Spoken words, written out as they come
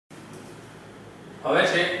હવે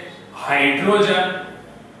છે હાઇડ્રોજન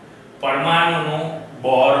પરમાણુનું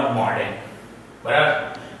બોર મોડેલ. બરાબર.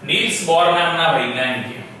 નીલ્સ બોર નામના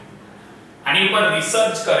વૈજ્ઞાનિકે આની પર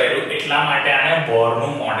રિસર્ચ કરેલું એટલા માટે આને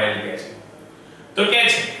બોરનું મોડેલ કહે છે. તો કે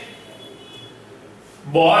છે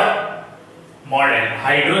બોર મોડેલ,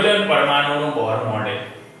 હાઇડ્રોજન પરમાણુનું બોર મોડેલ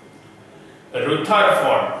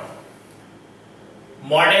રુથરફોર્ડ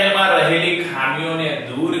મોડેલમાં રહેલી ખામીઓને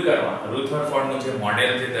દૂર કરવા, રુથરફોર્ડનું જે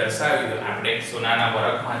મોડેલ જે દર્શાવ્યું આપણે સોનાના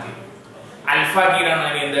વરખમાંથી આલ્ફા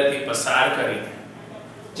કિરણની અંદરથી પસાર કરી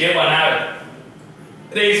જે બનાવે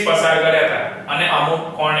રેસ પસાર કર્યા હતા અને અમુક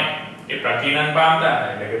કોણે એ પ્રકીર્ણન પામતા હતા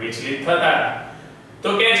એટલે કે વિચલિત થતા હતા. તો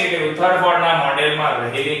કે છે કે રુથરફોર્ડના મોડેલમાં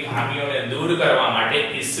રહેલી ખામીઓને દૂર કરવા માટે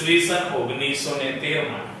ઈસવીસન 1913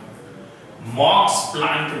 માં મોક્સ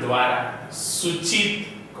પ્લાન્ક દ્વારા સૂચિત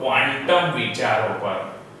ક્વોન્ટમ વિચારો પર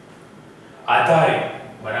આધારિત,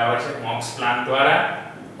 બરાબર છે, મોક્સ પ્લાન્ક દ્વારા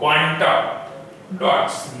ક્વોન્ટમ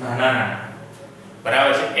ડોટ્સ નાના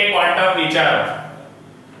બરાબર છે એ ક્વોન્ટમ વિચારો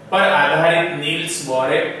પર આધારિત નીલ્સ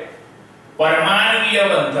બોરે પરમાણ્વીય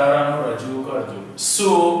બંધારણ રજૂ કર્યું.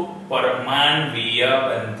 શું? પરમાણ્વીય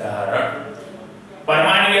બંધારણ.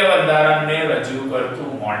 પરમાણ્વીય બંધારણને રજૂ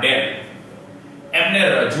કરતું મોડેલ એમને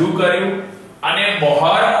રજૂ કર્યું અને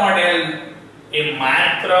બોહર મોડેલ એ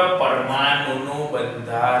માત્ર પરમાણુનું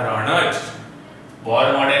બંધારણ જ, બોહર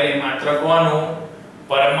મોડેલ એ માત્ર કોનું?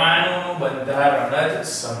 પરમાણુનું બંધારણ જ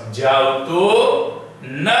સમજાવતું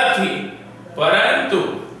નથી, પરંતુ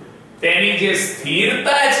તેની જે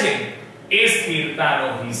સ્થિરતા છે એ સ્થિરતાનો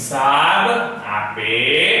હિસાબ આપે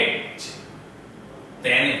છે.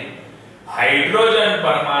 તેને હાઇડ્રોજન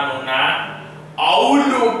પરમાણુના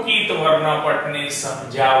અવલોકિત વર્ણપટને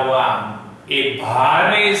સમજાવવા એ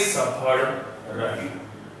ભારે સફળ રહ્યું.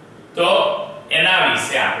 તો એના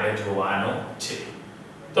વિશે આપણે જોવાનું છે.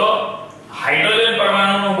 તો હાઇડ્રોજન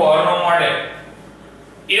પરમાણુનું બોરનું મોડેલ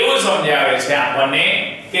એવું સમજાવે છે આપણને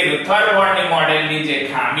કે રુથરફોર્ડની મોડેલની જે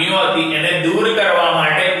ખામીઓ હતી એને દૂર કરવા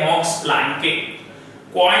માટે મોક્સ પ્લાન્કે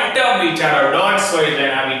ક્વોન્ટમ વિચારો, ડોટ્સ હોય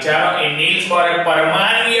જેના વિચારો, એ નીલ્સ બોરે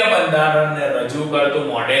પરમાણ્વીય બંધારણને રજૂ કરતું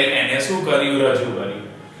મોડેલ એને શું કર્યું? રજૂ કર્યું.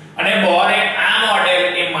 અને બોરે આ મોડેલ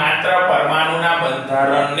એ માત્ર પરમાણુના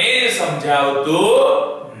બંધારણને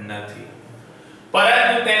સમજાવતું નથી,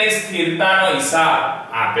 પરંતુ તેની સ્થિરતાનો હિસાબ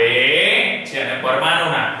આપે છે અને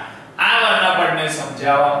પરમાણુના આ વર્ણપટને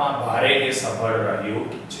સમજાવવામાં ભારે એ સફળ રહ્યું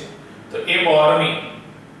છે. તો એ બોરની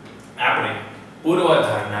આપણે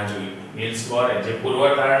પૂર્વધારણા જોઈએ. નીલ્સ બોરે જે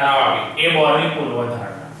પૂર્વધારણા આપી એ બોરની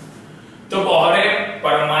પૂર્વધારણા. તો બોરે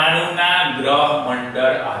પરમાણુના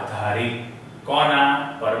ગ્રહમંડળ આધારિત, કોના?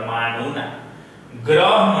 પરમાણુના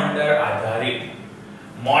ગ્રહમંડળ આધારિત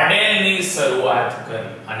મોડેલની શરૂઆત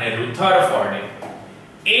કરી અને રુથરફોર્ડે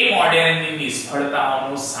એ મોડેલની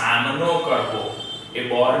નિષ્ફળતાઓનો સામનો કરવો એ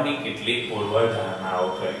બોરની કેટલીક પૂર્વધારણાઓ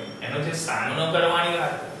કરી. એનો જે સામનો કરવાની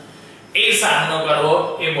વાત, એ સામનો કરવો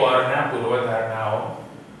એ બોરના પૂર્વધારણાઓ,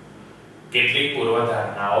 કેટલીક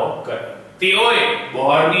પૂર્વધારણાઓ કરી. તેઓએ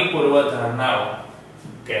બોરની પૂર્વધારણાઓ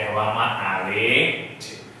કહેવામાં આવે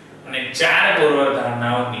છે અને ચાર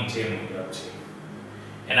પૂર્વધારણાઓ નીચે મુજબ છે.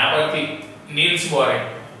 એના પરથી નીલ્સ બોરે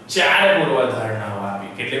ચાર પૂર્વધારણાઓ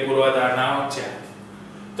આપી. કેટલી પૂર્વધારણાઓ? ચાર.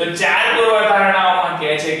 તો ચાર પૂર્વધારણાઓમાં કહે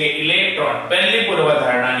છે કે ઇલેક્ટ્રોન, પહેલી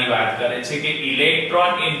પૂર્વધારણાની વાત કરે છે કે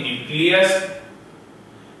ઇલેક્ટ્રોન એ ન્યુક્લિયસ,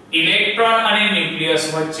 ઇલેક્ટ્રોન અને ન્યુક્લિયસ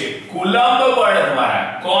વચ્ચે કુલંબ બળ દ્વારા,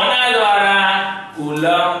 કોના દ્વારા?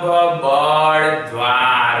 કુલંબ બળ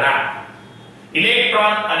દ્વારા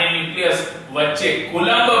ઇલેક્ટ્રોન અને ન્યુક્લિયસ વચ્ચે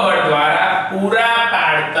કુલંબ બળ દ્વારા પૂરા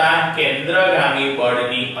પાડતા કેન્દ્રગામી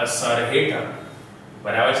બળની અસર હેઠળ,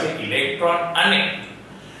 બરાબર છે, ઇલેક્ટ્રોન અને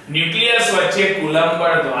ન્યુક્લિયસ વચ્ચે કુલંબ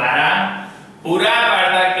બળ દ્વારા પૂરા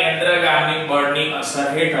પાડતા કેન્દ્રગામી બળની અસર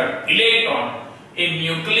હેઠળ ઇલેક્ટ્રોન એ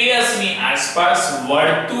ન્યુક્લિયસની આસપાસ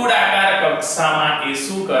વર્તુળાકાર કક્ષામાં એ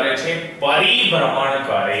શું કરે છે? પરિભ્રમણ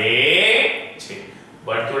કરે છે.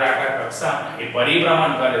 વર્તુળાકાર કક્ષામાં એ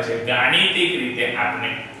પરિભ્રમણ કરે છે. ગાણિતિક રીતે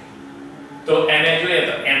આપણે તો એને જોઈએ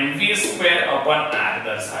તો mv²/r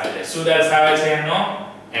દર્શાવે છે. શું દર્શાવે છે? એનો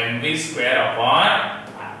mv²/r.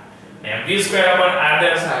 mv²/r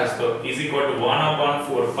દર્શાવે તો =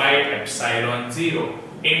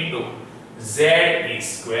 1/4πε0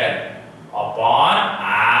 ze²r².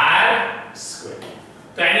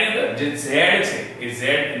 તો એની અંદર જે z છે એ z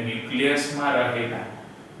ન્યુક્લિયસમાં રહેલા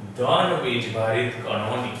ધન વીજભારિત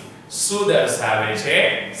કણોની શું દર્શાવે છે?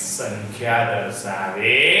 સંખ્યા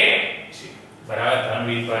દર્શાવે છે. બરાબર. ધન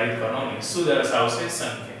વીજભારિત કણોની શું દર્શાવશે?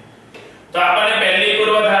 સંખ્યા. તો આપણે પહેલી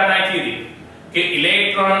પૂર્વધારણા કીધી કે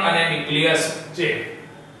ઇલેક્ટ્રોન અને ન્યુક્લિયસ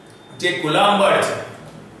જે કુલંબ બળ છે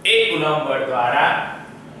એ કુલંબ બળ દ્વારા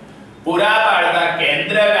પૂરા પાડતા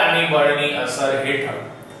કેન્દ્રગામી બળની અસર હેઠળ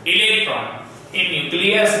ઇલેક્ટ્રોન એ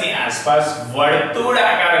ન્યુક્લિયસની આસપાસ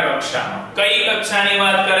વર્તુળાકાર કક્ષામાં, કઈ કક્ષાની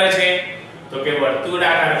વાત કરે છે તો કે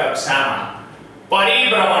વર્તુળાકાર કક્ષામાં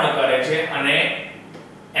પરિભ્રમણ કરે છે અને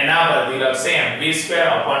એના પરથી લખશે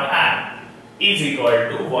mv2/r is equal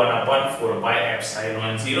to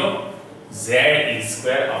 1/4πε0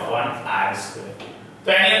 ze²/r². તો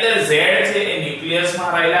એની અંદર z છે એ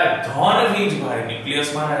ન્યુક્લિયસમાં રહેલા ધન વીજભારિત,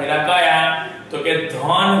 ન્યુક્લિયસમાં રહેલા કયા તો કે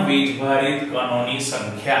ધન વીજભારિત કણોની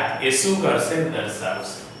સંખ્યા એ શું કરશે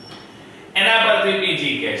દર્શાવશે. એના પરથી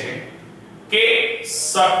બીજી કહે છે કે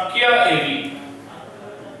શક્ય એવી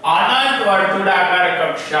અનંત વર્તુળાકાર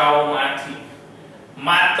કક્ષાઓમાંથી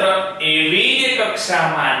માત્ર એવી જ કક્ષા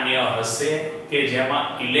માન્ય હશે કે જેમાં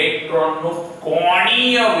ઇલેક્ટ્રોનનું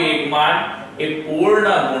કોણીય વેગમાન એ પૂર્ણ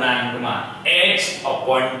ગુણાંકમાં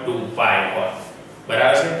h/2π હોય.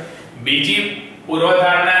 બરાબર છે. બીજી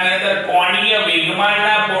પૂર્વધારણાની અંદર કોણીય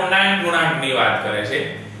વેગમાનના પૂર્ણાંક ગુણાંકની વાત કરે છે.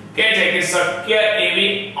 કે છે કે શક્ય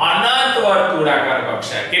એવી અનંત વર્તુળાકાર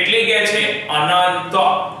કક્ષા, કેટલી કે છે અનંત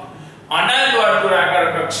વર્તુળાકાર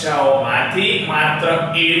કક્ષાઓમાંથી માત્ર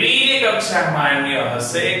એવી જ કક્ષા માન્ય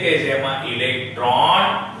હશે કે જેમાં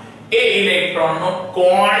ઇલેક્ટ્રોનનું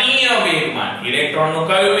કોણીય વેગમાન, ઇલેક્ટ્રોનનું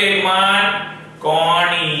કયું વેગમાન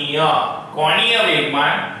કોણીય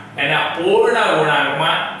વેગમાન એના પૂર્ણ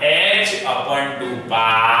ગુણાંકમાં h/2π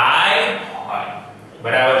હોય.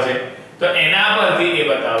 બરાબર છે. તો એના પરથી એ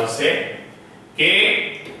બતાવશે કે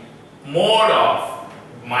મોડ ઓફ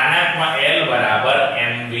માનાંકમાં L બરાબર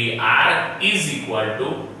mvr is equal to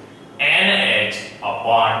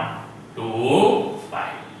nh/2π.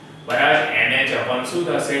 બરાબર. nh/ શું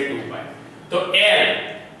થશે 2π. તો L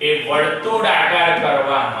એ વર્તુળાકાર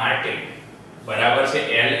કરવા માટે, બરાબર છે,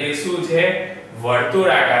 L એ શું છે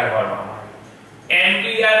વર્તુળાકાર કરવા માટે,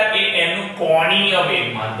 mvr એ એનું કોણીય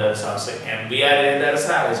વેગમાન દર્શાવશે. mvr એ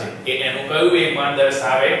દર્શાવે છે કે એનું કયું વેગમાન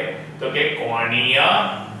દર્શાવે તો કે કોણીય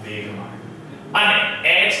વેગમાન, અને h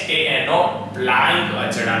એ એનો પ્લાન્ક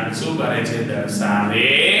અચળાંક શું કરે છે દર્શાવે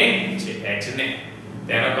છે. h ને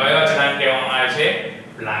તેનો કયો અચળાંક કહેવામાં આવે છે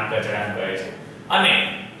પ્લાન્ક અચળાંક કહે છે. અને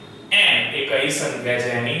n એ કઈ સંખ્યા છે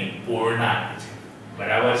એની પૂર્ણાંક છે.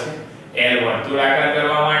 બરાબર છે. L વર્તુળાકાર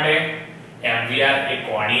કરવા માટે, mvr એ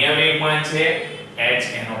કોણીય વેગમાન છે, h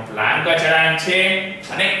એનો પ્લાન્ક અચળાંક છે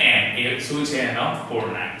અને n એ શું છે એનો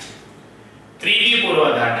પૂર્ણાંક છે. ત્રીજી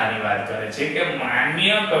પૂર્વધારણાની વાત કરે છે કે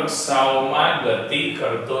માન્ય કક્ષાઓમાં ગતિ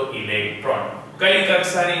કરતો ઇલેક્ટ્રોન, કઈ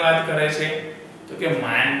કક્ષાની વાત કરે છે તો કે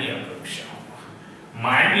માન્ય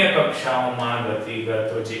કક્ષાઓમાં ગતિ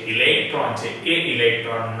કરતો જે ઇલેક્ટ્રોન છે એ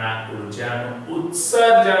ઇલેક્ટ્રોનના ઊર્જાનું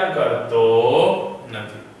ઉત્સર્જન કરતો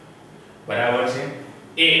નથી. બરાબર છે.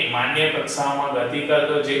 એ માન્ય કક્ષાઓમાં ગતિ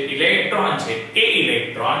કરતો જે ઇલેક્ટ્રોન છે એ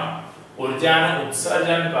ઇલેક્ટ્રોન ઊર્જાનું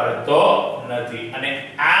ઉત્સર્જન કરતો નથી. અને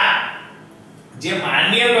આ જે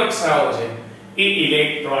માન્ય કક્ષાઓ છે એ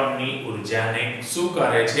ઇલેક્ટ્રોનની ઊર્જાને શું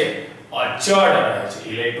કરે છે અચળ રહે છે.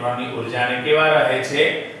 ઇલેક્ટ્રોનની ઊર્જાને કેવા રહે છે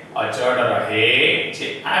અચળ રહે છે.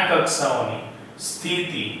 આ કક્ષાઓની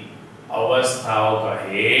સ્થિતિ અવસ્થાઓ કહે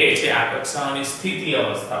છે. આ કક્ષાઓની સ્થિતિ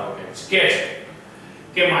અવસ્થાઓ કહે છે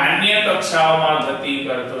કે માન્ય કક્ષાઓમાં ગતિ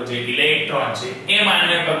કરતો જે ઇલેક્ટ્રોન છે એ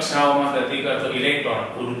માન્ય કક્ષાઓમાં ગતિ કરતો ઇલેક્ટ્રોન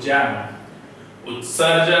ઊર્જાનું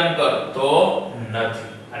ઉત્સર્જન કરતો નથી.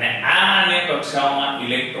 અને આ માન્ય કક્ષાઓમાં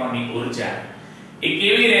ઇલેક્ટ્રોનની ઊર્જા એ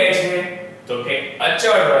કેવી રહે છે તો કે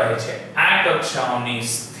અચળ રહે છે. આ કક્ષાઓની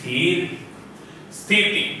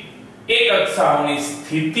સ્થિતિ એ કક્ષાઓની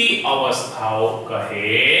સ્થિતિ અવસ્થાઓ કહે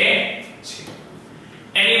છે.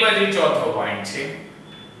 એની પછી ચોથો પોઈન્ટ છે.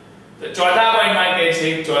 તો ચોથા પોઈન્ટમાં કહે છે,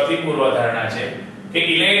 ચોથી પૂર્વધારણા છે કે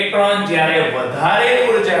ઇલેક્ટ્રોન જ્યારે વધારે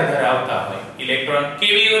ઊર્જા ધરાવતા હોય, ઇલેક્ટ્રોન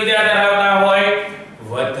કેવી ઊર્જા ધરાવતા હોય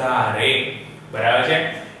વધારે. બરાબર છે.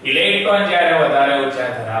 ઇલેક્ટ્રોન જ્યારે વધારે ઊર્જા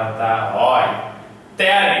ધરાવતા હોય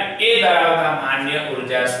ત્યારે એ ધરાવતા માન્ય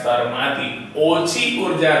ઊર્જા સ્તરમાંથી ઓછી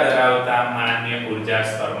ઊર્જા ધરાવતા માન્ય ઊર્જા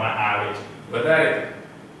સ્તરમાં આવે છે. વધારે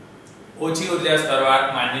ઓછી ઊર્જા સ્તરમાં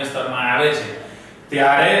માન્ય સ્તરમાં આવે છે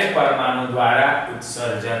ત્યારે જ પરમાણુ દ્વારા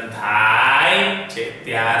ઉત્સર્જન થાય છે.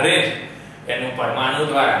 ત્યારે જ એનું પરમાણુ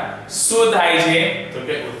દ્વારા શું થાય છે તો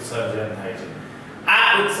કે ઉત્સર્જન થાય છે. આ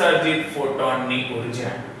ઉત્સર્જિત ફોટોનની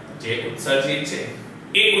ઊર્જા જે ઉત્સર્જિત છે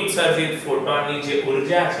એ ઉત્સર્જિત ફોટોનની જે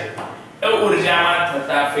ઊર્જા છે એ ઊર્જામાં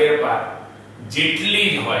થતા ફેરફાર જેટલી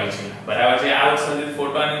જ હોય છે. બરાબર છે. આ ઉત્સર્જિત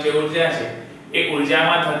ફોટોનની જે ઊર્જા છે એ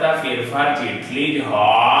ઊર્જામાં થતા ફેરફાર જેટલી જ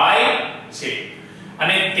હોય છે.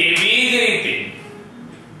 અને તેવી જ રીતે,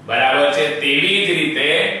 બરાબર છે, તેવી જ રીતે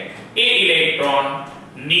એ ઇલેક્ટ્રોન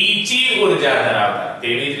નીચી ઊર્જા ધરાવતા,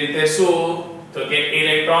 તેવી જ રીતે શું તો કે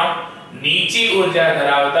ઇલેક્ટ્રોન નીચી ઊર્જા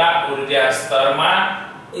ધરાવતા ઊર્જા સ્તરમાં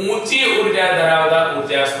ઊંચી ઊર્જા ધરાવતા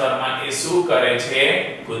ઊર્જા સ્તરમાં એ શું કરે છે?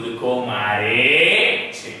 કૂદકો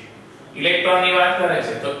મારે છે. ઇલેક્ટ્રોનની વાત કરે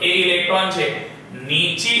છે તો એ ઇલેક્ટ્રોન છે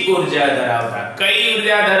નીચી ઊર્જા ધરાવતા. કઈ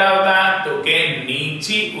ઊર્જા ધરાવતા? તો કે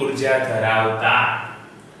નીચી ઊર્જા ધરાવતા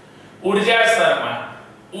ઊર્જા સ્તરમાં,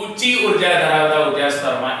 ઊંચી ઊર્જા ધરાવતા ઊર્જા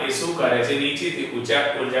સ્તરમાં એ શું કરે છે? નીચેથી ઊંચા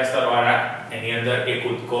ઊર્જા સ્તરવાળા એની અંદર એ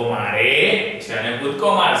કૂદકો મારે છે અને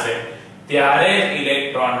કૂદકો મારશે ત્યારે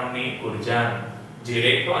ઇલેક્ટ્રોનની ઊર્જાનું, જે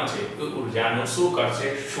ઇલેક્ટ્રોન છે એ ઊર્જાનું શું કરશે?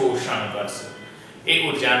 શોષણ કરશે. એ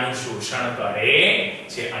ઊર્જાનું શોષણ કરે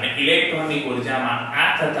છે અને ઇલેક્ટ્રોનની ઊર્જામાં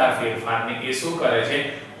આ થતા ફેરફારને એ શું કરે છે?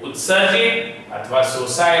 ઉત્સર્જિત અથવા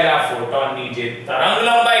શોષાયેલા ફોટોનની જે તરંગ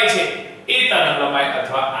લંબાઈ છે એ તરંગ લંબાઈ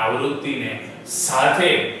અથવા આવૃત્તિને સાથે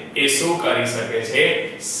એ શું કરી શકે છે?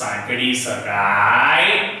 સાંકળી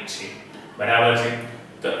શકાય છે. બરાબર છે.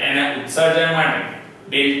 તો એના ઉત્સર્જન માટે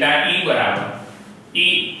ડેલ્ટા E બરાબર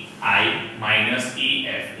EI માઈનસ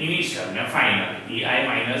EF ઇનિશિયલ ને ફાઇનલ. EI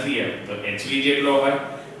માઈનસ EF તો HV જેટલો હોય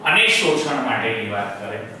અને શોષણ માટેની વાત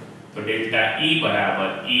કરે તો ડેલ્ટા E બરાબર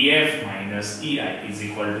EF minus EI is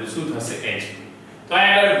equal to શું થશે? HV. તો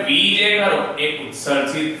આગળ V જે કરો એ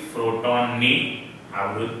ઉત્સર્જિત પ્રોટોનની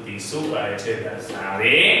આવૃત્તિ શું કરે છે?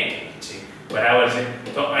 દર્શાવે છે. બરાબર છે.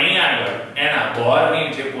 તો અહીં આગળ એના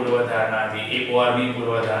બોરની જે પૂર્વધારણા હતી એ બોરની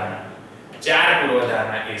પૂર્વધારણા, ચાર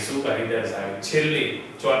પૂર્વધારણા એ શું કરી દર્શાવી? છેલ્લી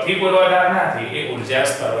ચોથી પૂર્વધારણાથી એ ઊર્જા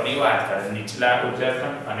સ્તરોની વાત કરે. નીચલા ઊર્જા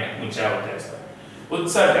સ્તર અને ઊંચા ઊર્જા સ્તર,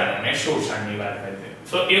 ઉત્સર્જન અને શોષણની વાત કરે.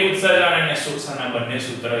 તો એ ઉત્સર્જન અને શોષણના બંને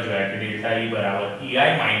સૂત્ર જોયા કે ડેલ્ટા E બરાબર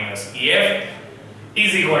EI minus EF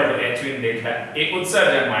is equal to h in delta. એ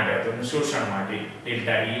ઉત્સર્જન માટે તો શોષણ માટે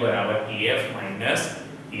ડેલ્ટા E બરાબર EF minus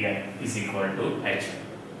EI is equal to h.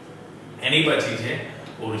 એની પછી છે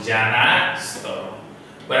ઊર્જાના સ્તરો.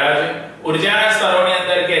 બરાબર છે. ઊર્જાના સ્તરોની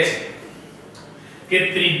અંદર કહે છે કે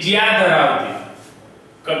ત્રિજ્યા ધરાવતી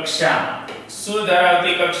કક્ષામાં, શું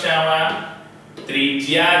ધરાવતી કક્ષામાં?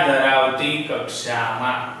 ત્રિજ્યા ધરાવતી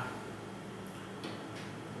કક્ષામાં.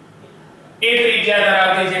 એ ત્રિજ્યા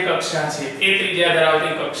ધરાવતી જે કક્ષા છે એ ત્રિજ્યા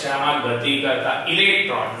ધરાવતી કક્ષામાં ગતિ કરતા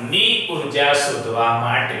ઇલેક્ટ્રોનની ઊર્જા શોધવા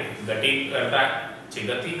માટે, ગતિ કરતા જે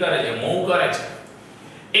ગતિ કરે છે, મૂવ કરે છે,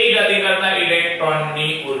 એ ગતિ કરતા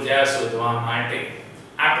ઇલેક્ટ્રોનની ઊર્જા શોધવા માટે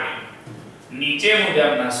આપણે નીચે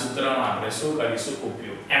મુજબના સૂત્રનો આપણે શું કરીશું?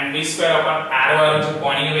 ઉપયોગ. mv2 r વાળું જે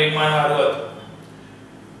કોણીય વેગમાન વાળું હતું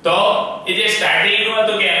તો એ જે સ્ટાર્ટિંગ નું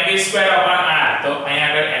હતું કે mv2 r, તો અહીં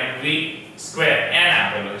આગળ mv2 n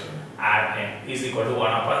આપેલો છે. Rn is equal to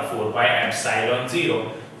 1/4 pi epsilon 0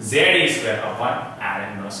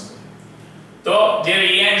 Ze2/Rn no square. તો જે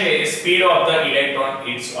Vn છે એ speed of the electron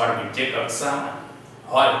it's orbit, જે કક્ષામાં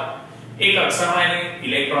હોય એ કક્ષામાં એની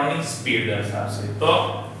ઇલેક્ટ્રોનની સ્પીડ દર્શાવશે. તો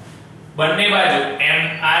બંને બાજુ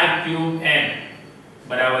mr3n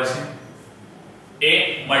બરાબર છે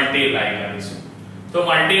એ મલ્ટીપ્લાય કરીશું. તો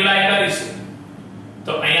મલ્ટીપ્લાય કરીશું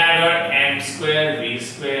તો અહીં આગળ m2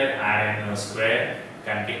 v2 rn નો સ્ક્વેર,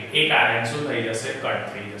 કારણ કે એક rn શું થઈ જશે?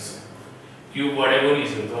 કટ થઈ જશે. ક્યુબ વડે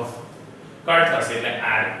બોલીશું તો કટ થશે એટલે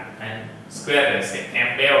rn સ્ક્વેર રહેશે. m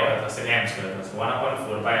બે વખત થશે એટલે m સ્ક્વેર થશે.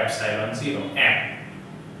 1/4 pi epsilon 0 m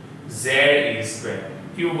z is square.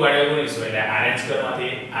 Cube વડે બોલીશું એટલે rn સ્ક્વેર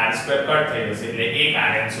માંથી r સ્ક્વેર કટ થઈ જશે એટલે એક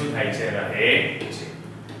rn શું થાય છે? રહે છે.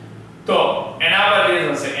 તો એના પર જે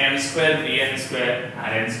થશે m2 vn square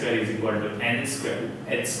rn square is equal to n square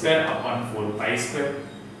h square upon 4 pi square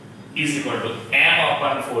is equal to m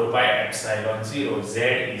upon 4 pi epsilon 0 z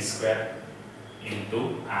is square into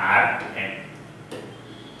rn.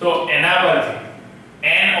 તો એના પરથી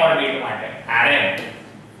n ઓર્બિટ માટે rn,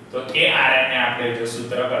 તો એ rn ને આપણે જો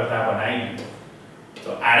સૂત્ર કરતા બનાવીએ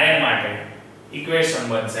તો rn માટે ઇક્વેશન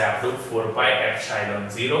બનશે આપણું 4 pi epsilon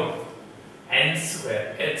 0 n square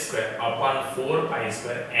h square upon 4 pi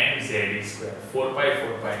square m z square. 4 pi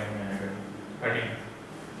કટી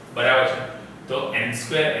બરાબર છે. તો n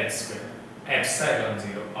square h square epsilon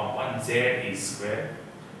 0 upon z square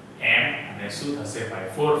m અને શું થશે? pi.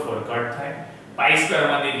 4 4 કટ થાય, pi સ્ક્વેર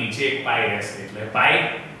માંથી નીચે એક pi રહેશે એટલે pi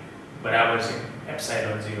બરાબર છે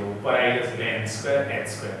epsilon 0 ઉપર આવી જશે એટલે n square h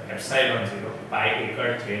square epsilon 0 pi એક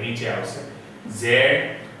કટ થઈ નીચે આવશે z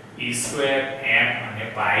e square m અને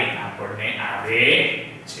pi આપણને આવે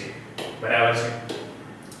છે. બરાબર છે.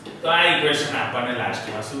 તો આ ઇક્વેશન આપણને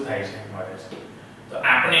લાસ્ટમાં શું થાય છે? મળે છે. તો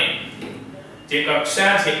આપણે જે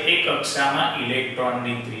કક્ષા છે એ કક્ષામાં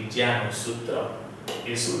ઇલેક્ટ્રોનની ત્રિજ્યાનું સૂત્ર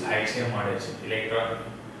એ શું થાય છે? મળે છે. ઇલેક્ટ્રોન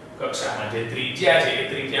કક્ષામાં જે ત્રિજ્યા છે એ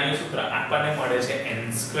ત્રિજ્યાનું સૂત્ર આપણને મળે છે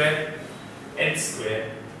n2 h2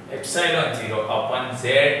 epsilon 0 upon z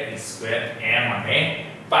square m અને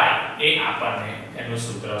pi. એ આપણને એનું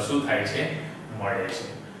સૂત્ર શું થાય છે? મળે છે.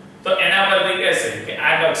 તો એના પરથી કહેશે કે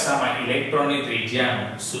આ કક્ષામાં ઇલેક્ટ્રોનની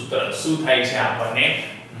ત્રિજ્યાનું સૂત્ર શું થાય છે આપણને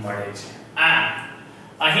મળે છે. આ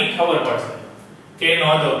અહીં ખબર પડશે કે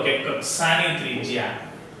નોંધો કે કક્ષાની ત્રિજ્યા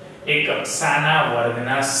એ કક્ષાના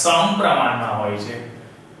વર્ગના સમપ્રમાણમાં હોય છે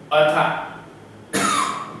અથવા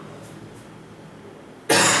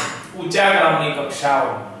ઊંચા ક્રમની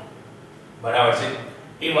કક્ષાઓ બરાબર છે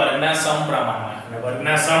એ વર્ગના સમપ્રમાણમાં અને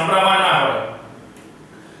વર્ગના સમપ્રમાણમાં હોય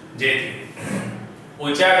જેથી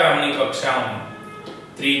ઊંચા ક્રમની કક્ષાઓની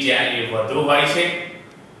ત્રિજ્યા એ વધુ હોય છે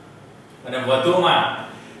અને વધુમાં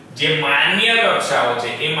જે માન્ય કક્ષાઓ છે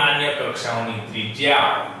એ માન્ય કક્ષાઓની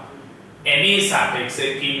ત્રિજ્યા એની સાપેક્ષે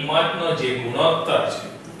કિંમતનો જે ગુણોત્તર છે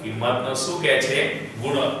કિંમતનો શું કહે છે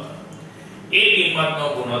ગુણોત્તર એ કિંમતનો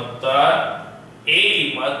ગુણોત્તર એ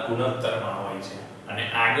કિંમત ગુણોત્તરમાં હોય છે અને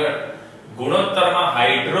આગળ ગુણોત્તરમાં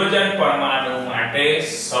હાઇડ્રોજન પરમાણુ માટે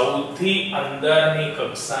સૌથી અંદરની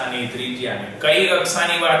કક્ષાની ત્રિજ્યા કઈ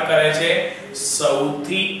કક્ષાની વાત કરે છે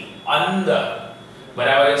સૌથી અંદર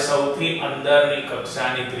બરાબર સૌથી અંદરની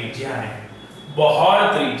કક્ષાની ત્રિજ્યાને બહોર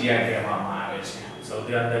ત્રિજ્યા કહેવામાં આવે છે.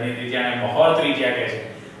 સૌથી અંદરની ત્રિજ્યાને બહોર ત્રિજ્યા કહે છે.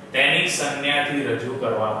 તેની સંજ્ઞાથી રજૂ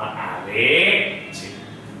કરવામાં આવે છે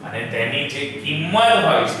અને તેની જે કિંમત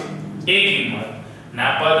હોય છે એ કિંમત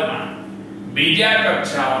ના પદમાં બીજા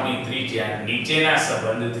કક્ષાઓની ત્રિજ્યા નીચેના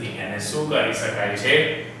સંબંધથી એને શું કરી શકાય છે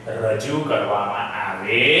રજૂ કરવામાં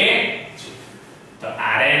આવે છે. તો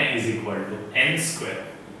Rn n²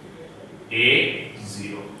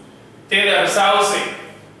 a0 તે દર્શાવશે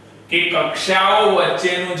કે કક્ષાઓ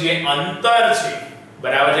વચ્ચેનું જે અંતર છે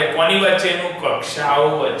બરાબર છે કોની વચ્ચેનું કક્ષાઓ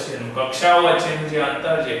વચ્ચેનું જે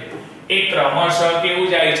અંતર છે એ ક્રમશઃ કેવું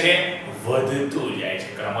જાય છે વધતું જાય છે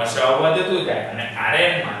ક્રમશઃ વધતું જાય અને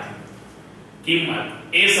Rn માંથી કિંમત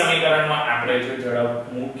એ સમીકરણમાં આપણે જો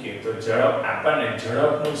ઝડપ મૂકીએ તો ઝડપ આપણને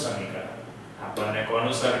ઝડપનું સમીકરણ આપણને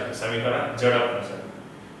કોનું સમીકરણ ઝડપનું સમીકરણ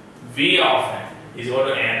v of n is equal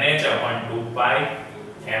to nh upon 2 pi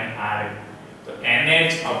m Rn. તો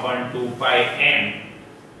nh upon 2 pi m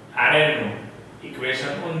Rn નું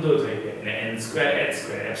ઇક્વેશન ઊંધું થઈ જાય એટલે n² h²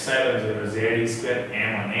 epsilon 0 z e²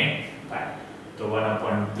 m અને pi. તો 1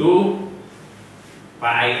 upon 2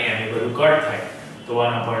 pi m એ બધું કટ થાય તો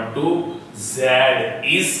 1 upon 2 z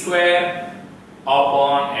e²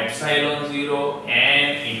 upon epsilon 0 n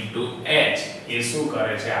into h એ શું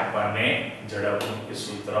કરે છે આપણને ઝડપનું એ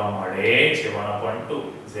સૂત્ર મળે છે 1 upon 2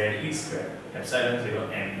 z e² epsilon 0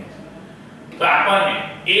 n. તો આપણને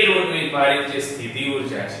એ ઋણવિભારિત જે સ્થિતિ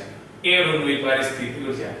ઊર્જા છે એ ઋણવિભારિત સ્થિતિ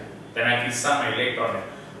ઊર્જા તેના કિસ્સામાં ઇલેક્ટ્રોન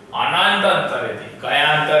અનંત અંતરેથી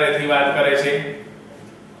કયા અંતરેથી વાત કરે છે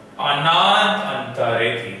અનંત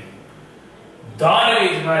અંતરેથી ધન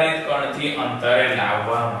વીજભારિત કણથી અંતરે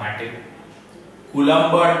લાવવા માટે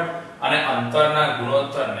કુલંબ બળ અને અંતરના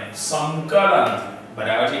ગુણોત્તરને સંકલનથી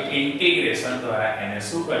બરાબર છે ઇન્ટિગ્રેશન દ્વારા એને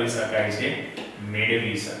શું કરી શકાય છે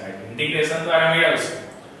મેળવી શકાય છે ઇન્ટિગ્રેશન દ્વારા મેળવશે.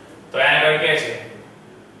 તો આ આગળ કહે છે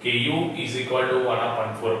કે u is equal to 1 upon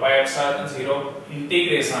 4 pi epsilon 0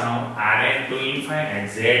 integration of Rn to infinite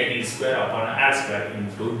z e square upon r square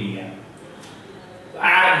into dr.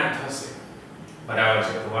 આ થશે બરાબર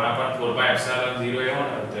છે 1 upon 4 pi epsilon 0 એવો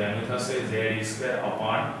ને તો એનું થશે z e square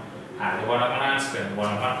upon r 1 upon r square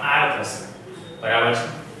 1 upon r થશે બરાબર છે.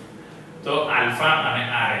 તો આલ્ફા અને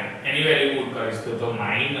rn એની વેલ્યુ પુટ કરીશું તો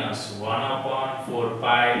 -1 upon 4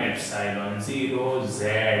 pi epsilon 0 z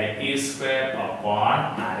e square upon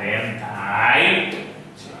rn થાય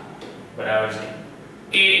બરાબર છે.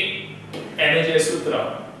 એ એનું જે સૂત્ર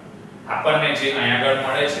આપણને જે અહીંયા આગળ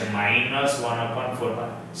મળે છે -1 upon 4 pi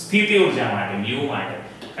સ્થિતિ ઊર્જા માટે u માટે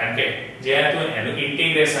કારણ કે જે હતું એનું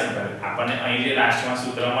ઇન્ટિગ્રેશન કરે આપણને અહીં જે લાસ્ટમાં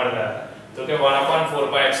સૂત્ર મળતા તો કે 1 upon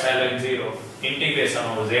 4 pi epsilon 0 integration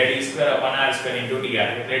of z e square upon r square into dr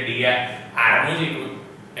એટલે dr r નું જ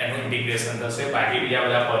એનું ઇન્ટિગ્રેશન થશે બાકી બીજા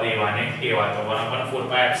બધા પદ એવા ને એવા તો 1 upon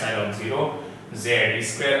 4 pi epsilon 0 z e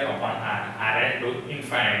square upon r rn to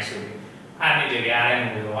infinite સુધી r ની જગ્યાએ rn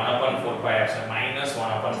મૂકો 1 upon 4 pi epsilon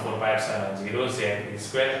 -1 upon 4 pi epsilon 0 z e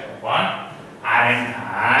square upon rn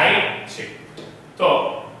થાય છે. તો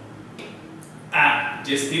આ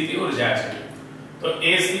જે સ્થિતિ ઊર્જા છે તો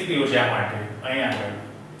એ સ્થિતિ ઊર્જા માટે અહીંયા આગળ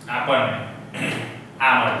આપણને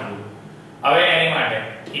આ મળતું. હવે એની માટે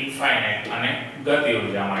ઇન્ફાઇનાઇટ અને ગતિ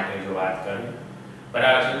ઊર્જા માટે જો વાત કરીએ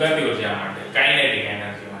બરાબર છે ગતિ ઊર્જા માટે કાઇનેટિક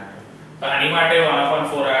એનર્જી માટે તો આની માટે 1 upon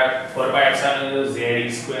 4 pi epsilon 0 z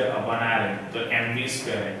e square upon r તો mv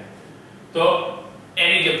square તો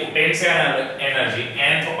એની જે પોટેન્શિયલ એનર્જી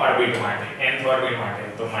nth ઓર્બિટ માટે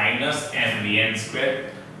તો -mvn square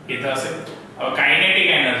એ થશે. હવે કાઇનેટિક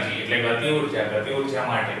એનર્જી એટલે ગતિ ઊર્જા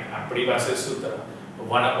માટે આપણી પાસે સૂત્ર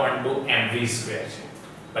 1 upon 2 mv square છે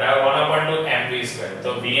બરાબર 1/2 mv². તો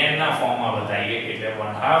vn ના ફોર્મમાં બતાવીએ એટલે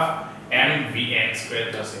 1/2 mvn²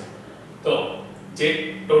 થશે. તો જે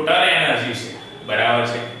ટોટલ એનર્જી છે બરાબર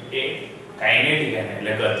છે એ કાઇનેટિક એનર્જી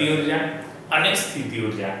એટલે ગતિ ઉર્જા અને સ્થિતિ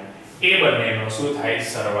ઉર્જા એ બંનેનો શું થાય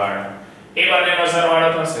સરવાળો. એ બંનેનો સરવાળો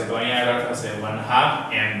થશે તો અહીંયા આગળ થશે 1/2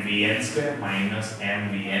 mvn²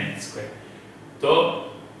 mvn². તો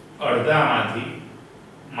અડધામાંથી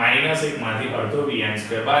 -1 માંથી અડધો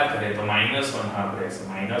vn² બાદ કરે તો -1/2 રહેશે.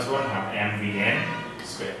 -1/2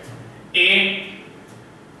 mvn². એ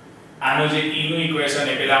આનો જે e નું ઇક્વેશન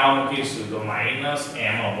એ પેલામાં મૂકીશું તો -m/2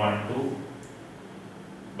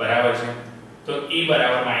 બરાબર છે. તો e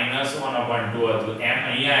બરાબર -1/2 હતું. m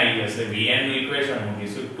અહીંયા આવી જશે. vn નું ઇક્વેશન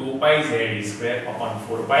મૂકીશું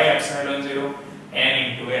 2πze²4πε0 n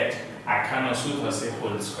 * h આખાનો શું થશે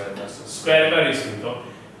હોલ સ્ક્વેર થશે. સ્ક્વેર કરીશું તો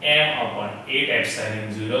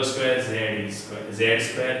m/8ε02 z²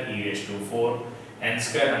 e⁴ n²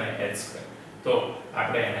 અને h². તો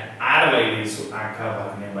આપણે એને r લઈ લઈશું આખા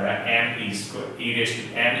ભાગને બરાબર m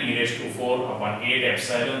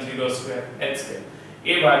e⁴8ε02 h². એ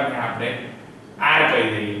ભાગને આપણે r કહી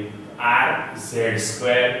દઈએ r z²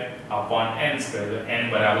 n². તો n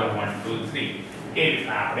બરાબર 1 2 3 એ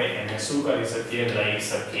રીતના આપણે એને શું કરી શકીએ લઈ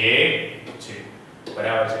શકીએ છે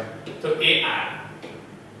બરાબર છે. તો એ r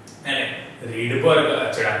અને રીડબર્ગ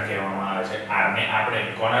અચળાંક કહેવામાં આવે છે. r ને આપણે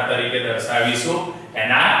કોના તરીકે દર્શાવીશું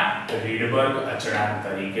એના રીડબર્ગ અચળાંક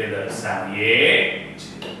તરીકે દર્શાવીએ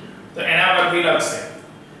છીએ. તો એના પરથી લખશે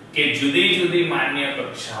કે જુદી જુદી માન્ય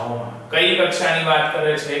કક્ષાઓમાં કઈ કક્ષાની વાત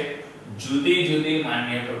કરે છે જુદી જુદી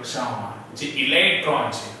માન્ય કક્ષાઓમાં જે ઇલેક્ટ્રોન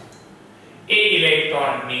છે એ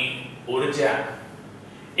ઇલેક્ટ્રોનની ઊર્જા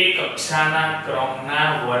એ કક્ષાના ક્રમના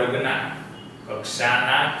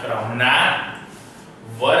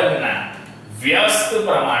વર્ગના વ્યસ્ત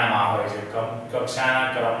પ્રમાણમાં હોય છે. કક્ષાના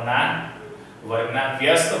ક્રમના વર્ગના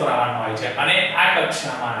વ્યસ્ત પ્રમાણમાં હોય છે. અને આ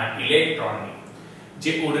કક્ષામાંના ઇલેક્ટ્રોનની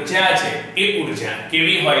જે ઊર્જા છે એ ઊર્જા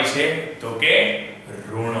કેવી હોય છે તો કે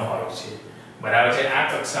ઋણ હોય છે બરાબર છે. આ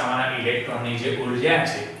કક્ષામાંના ઇલેક્ટ્રોનની જે ઊર્જા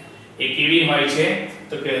છે એ કેવી હોય છે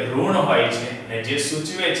તો કે ઋણ હોય છે. અને જે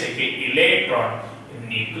સૂચવે છે કે ઇલેક્ટ્રોન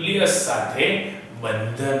ન્યુક્લિયસ સાથે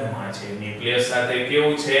બંધનમાં છે. ન્યુક્લિયસ સાથે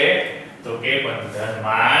કેવું છે તો કે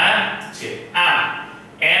બંધનમાં છે. આ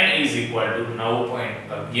n =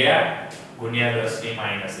 9.11 ગુણ્યા 10 ની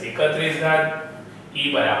 -31 ઘાત e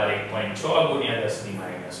બરાબર 1.6 ગુણ્યા 10 ની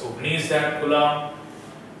 -19 ઘાત કુલમ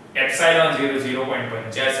એપ્સિલોન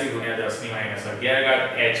 0.85 ગુણ્યા 10 ની -11 ઘાત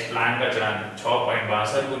h પ્લાન્ક અચળાંક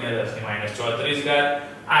 6.62 ગુણ્યા 10 ની -34 ઘાત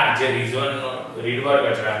r જે રીડબર્ગ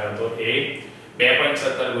અચળાંક હતો એ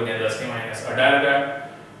 2.17 ગુણ્યા 10 ની -18 ઘાત.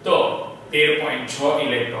 તો 13.6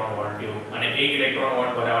 ઇલેક્ટ્રોન વોલ્ટ એવું અને 1 ઇલેક્ટ્રોન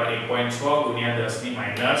વોલ્ટ બરાબર 1.6 ગુણ્યા 10 ની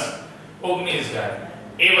 -19 ઘાત.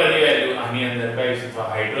 એ બધી વેલ્યુ આની અંદર કહીશું તો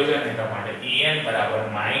હાઇડ્રોજન એટમ માટે En બરાબર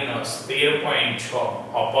 -13.6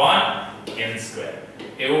 n².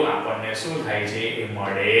 એવું આપણને શું થાય છે એ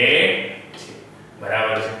મળે છે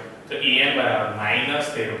બરાબર છે. તો En બરાબર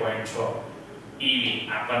 -13.6 eV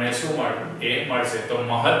આપણને શું મળશે તો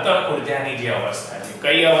મહત્તમ ઊર્જાની જે અવસ્થા છે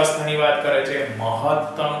કઈ અવસ્થાની વાત કરે છે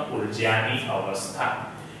મહત્તમ ઊર્જાની અવસ્થા.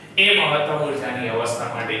 એ મહત્તમ ઊર્જાની અવસ્થા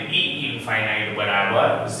માટે E∞ બરાબર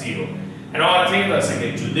 0. એનો અર્થ એ થશે કે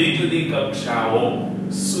જુદી જુદી કક્ષાઓ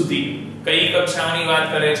સુધી કઈ કક્ષાઓની વાત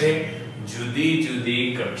કરે છે જુદી જુદી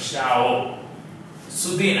કક્ષાઓ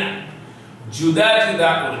સુધીના જુદા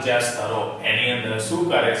જુદા ઊર્જા સ્તરો એની અંદર શું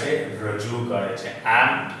કરે છે રજૂ કરે છે. આમ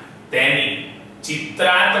તેની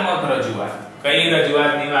ચિત્રાત્મક રજૂઆત કઈ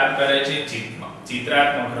રજૂઆતની વાત કરે છે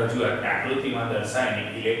ચિત્રાત્મક રજૂઆત આકૃતિમાં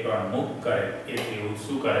દર્શાવીને ઇલેક્ટ્રોન મુક્ત કરે એ તેવું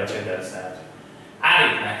શું કરે છે દર્શાવે છે. આ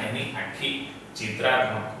રીતના એની આખી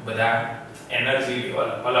ચિત્રાત્મક બધા એનર્જી લેવલ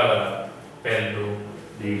અલગ અલગ પહેલું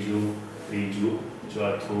બીજું ત્રીજું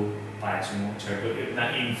ચોથું પાંચમું છઠ્ઠું એટલા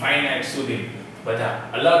ઇન્ફાઇનાઇટ સુધી બધા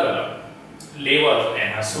અલગ અલગ લેવલો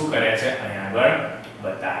એના શું કરે છે અહીં આગળ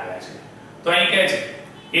બતાવ્યા છે. તો અહીં કહે છે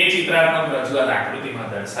એ ચિત્રાત્મક રજૂઆત આકૃતિમાં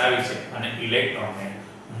દર્શાવી છે અને ઇલેક્ટ્રોનને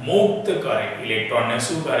મુક્ત કરે ઇલેક્ટ્રોનને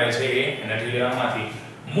શું કરે છે એ એનર્જી લેવલમાંથી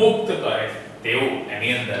મુક્ત કરે તેવું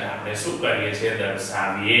એની અંદર આપણે શું કરીએ છીએ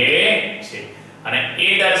દર્શાવીએ છીએ. અને એ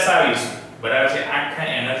દર્શાવીશું બરાબર છે આખા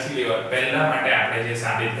એનર્જી લેવલ પહેલા માટે આપણે જે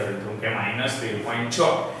સાબિત કર્યું હતું કે -13.6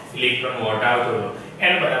 ઇલેક્ટ્રોન વોટ આવતો હતો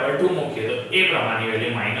n બરાબર 2 મૂકીએ તો એ પ્રમાણે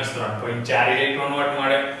વેલ્યુ -3.4 ઇલેક્ટ્રોન વોટ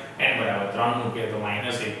મળે. n બરાબર 3 મૂકીએ તો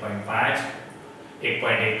 -1.5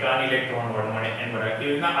 1.51 ઇલેક્ટ્રોન વોટ મળે. n બરાબર એ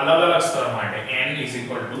રીતના અલગ અલગ સ્તર માટે n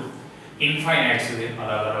ઇન્ફાઇનાઇટ સુધી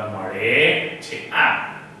અલગ અલગ મળે છે. આ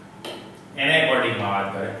એને એકોર્ડિંગમાં વાત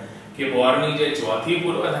કરે કે બોરની જે ચોથી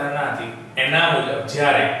પૂર્વધારણા હતી એના મુજબ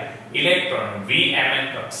જ્યારે ઇલેક્ટ્રોન Vmn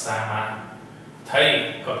કક્ષામાં થઈ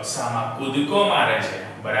કક્ષામાં કૂદકો મારે છે,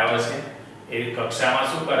 બરાબર છે, એ કક્ષામાં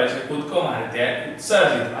શું કરે છે, કૂદકો મારે ત્યારે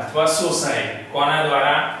ઉત્સર્જિત અથવા શોષાય, કોના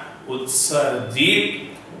દ્વારા, ઉત્સર્જિત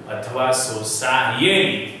અથવા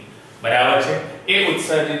શોષાયેલી, બરાબર છે, એ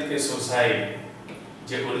ઉત્સર્જિત કે શોષાયેલી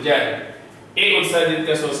જે ઉર્જા છે, એ ઉત્સર્જિત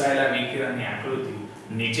કે શોષાયેલા વિકિરણની આકૃતિ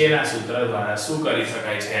નીચેના સૂત્ર દ્વારા શું કરી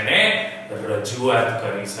શકાય છે, એને રજૂઆત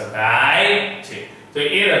કરી શકાય છે. તો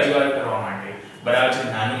એ રજૂઆત કરવા માટે, બરાબર છે,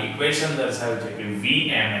 નાનું ઇક્વેશન દર્શાવ્યું છે કે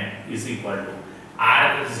Vmn =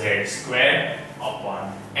 RZ²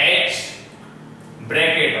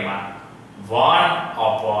 બ્રેકેટમાં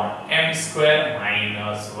 1/m² -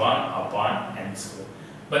 1/n².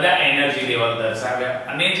 બધા એનર્જી લેવલ દર્શાવ્યા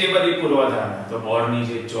અને જે બધી પૂર્વધારણા, તો બોરની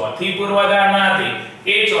જે ચોથી પૂર્વધારણા હતી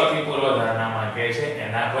એ ચોથી પૂર્વધારણામાં કહે છે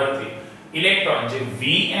એના પરથી ઇલેક્ટ્રોન જે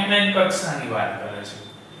Vmn કક્ષાની વાત કરે છે,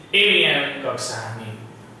 એ Vmn કક્ષાની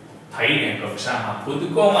થઈને કક્ષામાં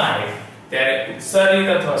કૂદકો મારે ત્યારે ઉત્સર્જિત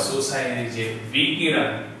અથવા શોષાયેલી જે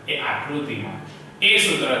વિકિરણ એ આકૃતિમાં એ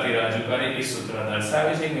સૂત્રથી રજૂ કરે, એ સૂત્ર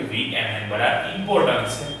દર્શાવે છે કે Vmn બરાબર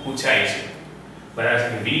ઇમ્પોર્ટન્સ છે, પૂછાય છે, બરાબર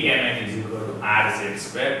છે, Vmn =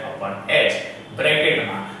 RZ² H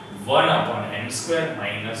બ્રેકેટમાં 1/m² -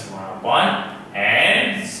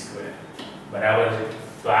 1/n², બરાબર છે.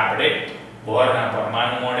 તો આપણે બોરના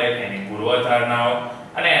પરમાણુ મોડેલ, એની પૂર્વધારણાઓ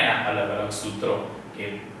અને એના અલગ અલગ સૂત્રો કે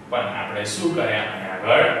પણ આપણે શું કર્યા અને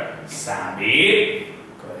આગળ સાબિત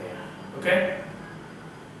કર્યા. ઓકે,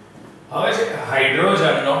 હવે છે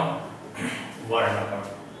હાઇડ્રોજનનો વર્ણપટ.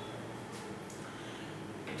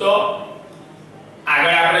 તો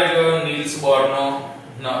આગળ આપણે જોયું નીલ્સ બોરનો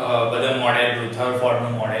બધા મોડેલ,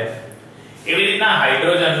 રુથરફોર્ડનું મોડેલ, એવી રીતના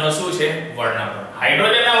હાઇડ્રોજનનો શું છે, વર્ણપટ.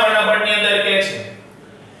 હાઇડ્રોજનના વર્ણપટની અંદર કહે છે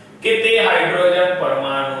કે તે હાઇડ્રોજન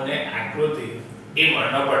પરમાણુને આકૃતિ એ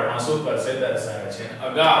વર્ણપટમાં શું કરશે, દર્શાવે છે.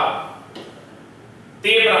 અગાઉ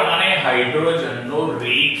તે પ્રમાણે હાઇડ્રોજનનો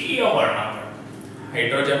રેખીય વર્ણપટ,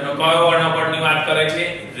 હાઇડ્રોજનનો કયો વર્ણપટની વાત કરે છે,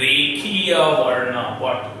 રેખીય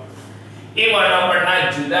વર્ણપટ. એ વર્ણપટના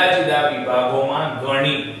જુદા જુદા વિભાગોમાં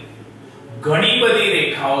ઘણી બધી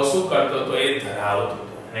રેખાઓ શું કરતો તો, એ ધરાવતો હતો.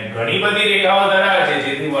 અને ઘણી બધી રેખાઓ ધરાવે છે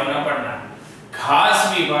જેથી વર્ણપટના ખાસ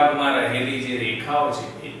વિભાગમાં રહેલી જે રેખાઓ છે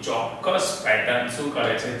એ ચોક્કસ પેટર્ન શું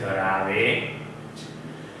કરે છે, ધરાવે છે.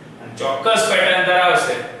 ચોક્કસ પેટર્ન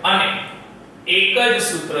ધરાવશે અને એક જ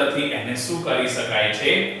સૂત્રથી એને શું કરી શકાય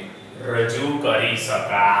છે, રજૂ કરી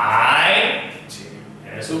શકાય છે.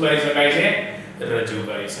 એને શું કરી શકાય છે, રજૂ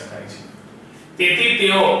કરી શકાય છે. તેથી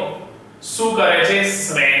તેઓ શું કરે છે,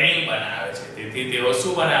 શ્રેણી બનાવે છે. તેથી તેઓ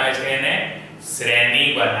શું બનાવે છે, એને શ્રેણી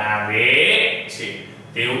બનાવે છે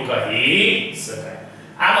તેવું કહી શકાય.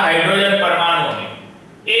 આમ હાઇડ્રોજન પરમાણુઓની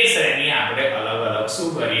એ શ્રેણી આપણે અલગ અલગ શું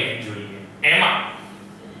કરીએ, જોઈએ. એમાં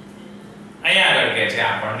અહીંયા આગળ કહે છે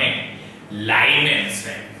આપણને લાઇમેન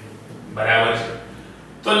શ્રેણી, બરાબર છે.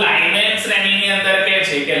 તો લાઇમેન શ્રેણીની અંદર કહે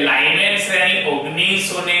છે કે લાઇમેન શ્રેણી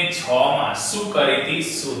 1906 માં શું કરી હતી,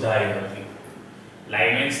 શોધાઈ હતી.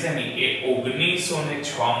 લાઇમેન શ્રેણી એ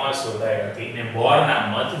 1906 માં શોધાઈ હતી અને બોરના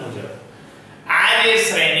મત મુજબ આ જે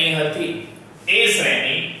શ્રેણી હતી એ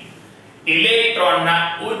શ્રેણી ઇલેક્ટ્રોનના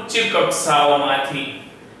ઉચ્ચ કક્ષાઓમાંથી,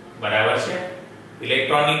 બરાબર છે,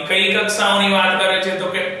 ઇલેક્ટ્રોનની કઈ કક્ષાઓની વાત કરે છે, તો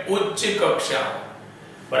કે ઉચ્ચ કક્ષાઓ,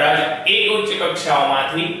 બરાબર. એ ઉચ્ચ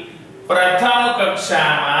કક્ષાઓમાંથી પ્રથમ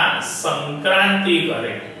કક્ષામાં સંક્રાંતિ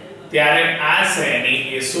કરે ત્યારે આ શ્રેણી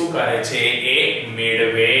એ શું કરે છે, એ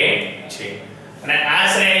મેળવે છે. અને આ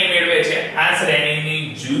શ્રેણી મેળવે છે, આ શ્રેણીની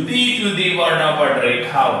જુદી જુદી વર્ણપટ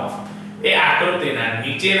રેખાઓ એ આકૃતિના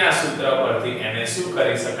નીચેના સૂત્ર પરથી એને શું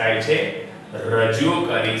કરી શકાય છે, રજૂ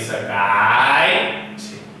કરી શકાય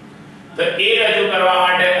છે. તો એ રજૂ કરવા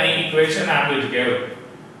માટે અહીં ઇક્વેશન આપ્યું છે કે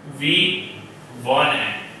V1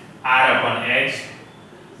 R/H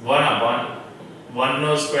 1/1² -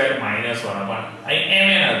 1/, અહીં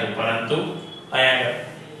mn હતું પરંતુ અહીંયા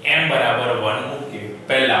m = 1 મૂકીએ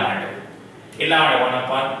પહેલા માટે, એટલા માટે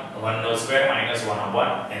 1/1² -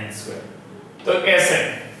 1/n². તો કહેશે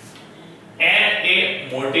n એ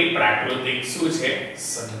મોટી પ્રાકૃતિક શું છે,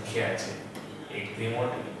 સંખ્યા છે, એકથી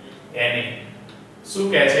મોટી. n શું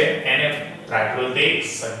કહે છે, n પ્રાકૃતિક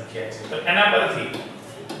સંખ્યા છે. તો એના પરથી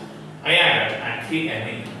અહીંયા આખી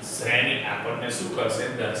એની શ્રેણી આપણને શું કરશે,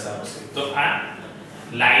 દર્શાવશે. તો આ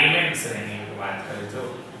લાઇમેન શ્રેણીની વાત કરીએ તો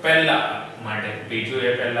પહેલા માટે બીજું એ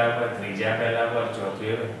પહેલા પર, ત્રીજા પહેલા પર,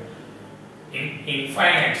 ચોથું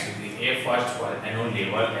ઇન્ફાઇનાઇટ સુધી એ ફર્સ્ટ પર એનું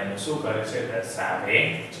લેવલ એનું શું કરે છે, દર્શાવે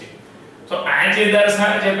છે. તો આ જે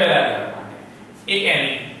દર્શાવે છે પહેલા લેવલ માટે એ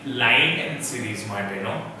એની લાઇમેન સિરીઝ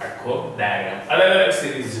માટેનો આખો ડાયાગ્રામ. અલગ અલગ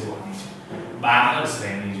સિરીઝ જોવાની છે, 12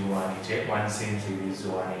 શ્રેણી જોવાની છે, વનસીન સિરીઝ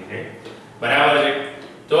જોવાની છે, બરાબર છે.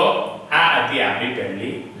 તો આ હતી આપણી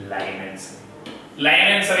પહેલી લાઇમેન શ્રેણી.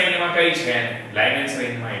 લાઇમેન શ્રેણીમાં કઈ છે? લાઇમેન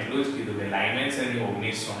શ્રેણીમાં એટલું જ કીધું કે લાઇમેન શ્રેણી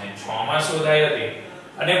 1906 માં શોધાઈ હતી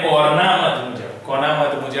અને બોરના મત મુજબ, કોના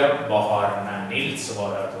મત મુજબ? બોહરના, નીલ્સ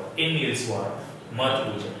બોર હતો. એ નીલ્સ બોર મત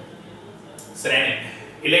મુજબ શ્રેણી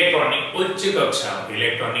ઇલેક્ટ્રોનની ઉચ્ચ કક્ષાઓ,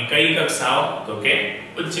 ઇલેક્ટ્રોનની કઈ કક્ષાઓ? તો કે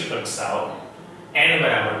ઉચ્ચ કક્ષાઓ n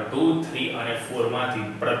બરાબર 2, 3 અને 4 માંથી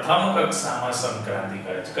પ્રથમ કક્ષામાં સંક્રાંતિ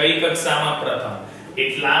કરે છે. કઈ કક્ષામાં? પ્રથમ.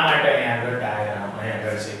 એટલા માટે અહીં આગળ ડાયાગ્રામ અહીં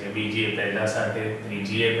આગળ છે કે બીજી એ પહેલા સાથે,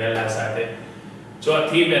 ત્રીજી એ પહેલા સાથે,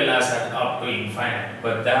 ચોથી પહેલા સાથે અપ ટુ ઇન્ફાઇનાઇટ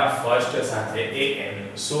બધા ફર્સ્ટ સાથે એ n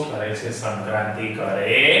શું કરે છે? સંક્રાંતિ કરે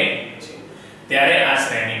છે. ત્યારે આ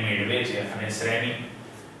શ્રેણી મેળવે છે અને શ્રેણી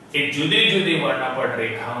એ જુદી જુદી વર્ણપટ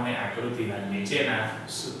રેખાઓને આકૃતિના નીચેના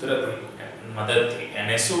સૂત્રથી મદદથી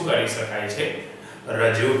એને શું કરી શકાય છે?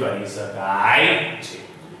 રજૂ કરી શકાય છે.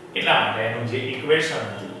 એટલા માટે એનું જે ઇક્વેશન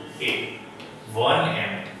હતું એ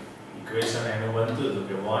 1m ઇક્વેશન એનું બનતું હતું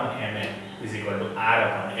કે 1m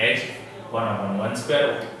r/h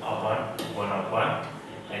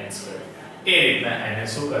 1/1/1/n². એ રીતના એને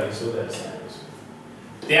શું કરીશું? દર્શાવીશું.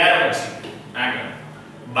 ત્યાર પછી આગળ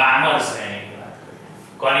બામર શ્રેણીની વાત કરીએ.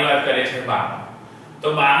 કોની વાત કરે છે? બામર. તો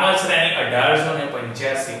બામર શ્રેણી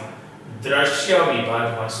 1885 માં દ્રશ્ય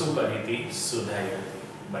વિભાગમાં શું કરી હતી? શોધાઈ હતી.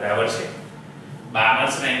 બરાબર છે. બામર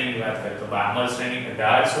શ્રેણીની વાત કરીએ તો બામર શ્રેણી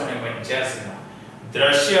 1885 માં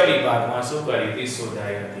દ્રશ્ય વિભાગમાં શું કરી હતી?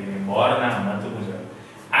 શોધાઈ હતી. અને બોરના મત મુજબ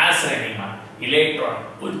આ શ્રેણીમાં ઇલેક્ટ્રોન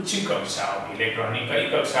ઉચ્ચ કક્ષાઓ, ઇલેક્ટ્રોનની કઈ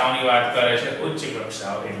કક્ષાઓની વાત કરે છે? ઉચ્ચ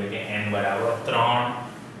કક્ષાઓ એટલે કે n બરાબર 3,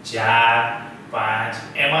 4, 5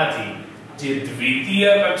 એમાંથી જે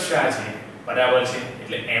દ્વિતીય કક્ષા છે, બરાબર છે,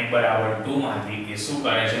 એટલે m બરાબર 2 માંથી એ શું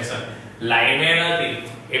કરે છે? લાઇમેન હતી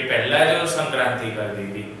એ પહેલા જો સંક્રાંતિ કરી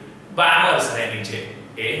દીધી. બામર શ્રેણી છે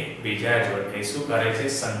એ બીજા જોડે શું કરે છે?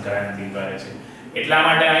 સંક્રાંતિ કરે છે. એટલા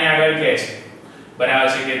માટે અહીં આગળ કહે છે, બરાબર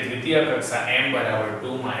છે, કે દ્વિતીય કક્ષા m બરાબર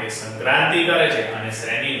 2 માં એ સંક્રાંતિ કરે છે અને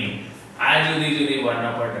શ્રેણીની આ જુદી જુદી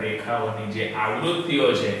વર્ણપટ રેખાઓની જે આવૃત્તિઓ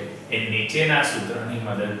છે એ નીચેના સૂત્રની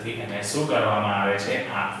મદદથી એને શું કરવામાં આવે છે?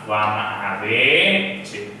 આપવામાં આવે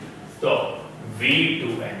છે. તો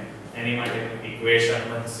V2n એની માટે ઇક્વેશન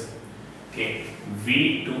બનશે કે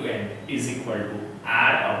V2n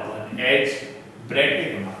r/h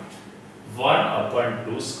બ્રેકેટમાં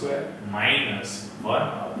 1/2² - 1/n².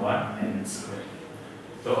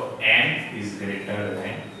 તો n is greater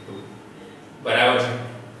than 2. બરાબર છે.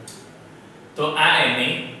 તો આ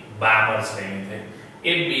એની બામર શ્રેણી છે. એ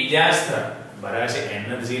બીજા સ્તર, બરાબર છે,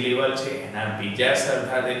 એનર્જી લેવલ છે એના બીજા સ્તર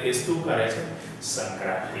સાથે એ શું કરે છે?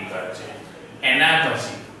 સંક્રાંતિ કરે છે. એના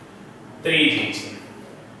પછી ત્રીજી છે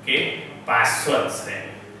કે પાર્શ્વત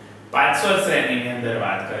શ્રેણી. પાર્શ્વત શ્રેણીની અંદર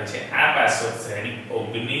વાત કરે છે. આ પાર્શ્વત શ્રેણી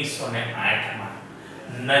 1908 માં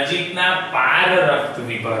નજીકના પાર રક્ત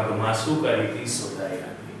વિભાગમાં શું કરી હતી? શોધાઈ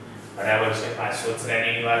હતી. બરાબર છે. પાર્શ્વત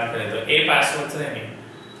શ્રેણીની વાત કરીએ તો એ પાર્શ્વત શ્રેણી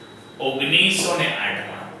 1908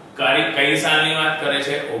 માં કઈ સાલની વાત કરે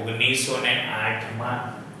છે? 1908 માં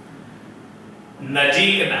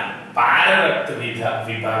નજીકના પાર રક્ત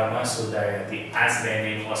વિભાગમાં શોધાઈ હતી. આ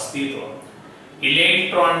શ્રેણીનું અસ્તિત્વ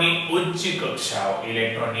ઇલેક્ટ્રોનની ઉચ્ચ કક્ષાઓ,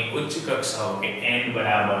 ઇલેક્ટ્રોનની ઉચ્ચ કક્ષાઓ કે n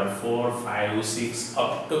બરાબર 4, 5, 6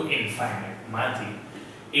 અપ ટુ ઇન્ફાઇનાઇટ માંથી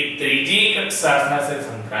એ ત્રીજી કક્ષા સાથે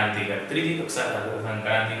સંક્રાંતિ કરે. ત્રીજી કક્ષા સાથે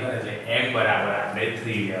સંક્રાંતિ કરે એટલે m બરાબર આપણે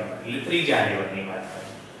 3 લેવા, એટલે ત્રીજા લેવલની વાત કરીએ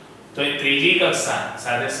તો એ ત્રીજી કક્ષા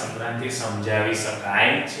સાથે સંક્રાંતિ સમજાવી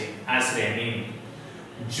શકાય છે. આ શ્રેણીની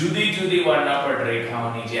જુદી જુદી વર્ણપટ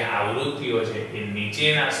રેખાઓની જે આવૃત્તિઓ છે એ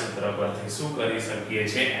નીચેના સૂત્ર પરથી શું કરી શકીએ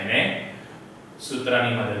છે? એને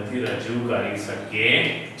સૂત્રની મદદથી રજૂ કરી શકીએ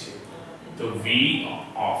છે. તો V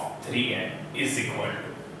of 3n is equal to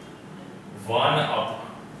 1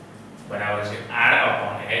 બરાબર છે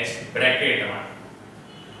r/h બ્રેકેટમાં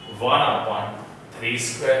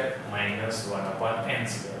 1/3² -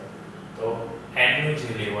 1/n². તો n નું જે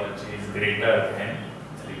લેવલ છે is greater than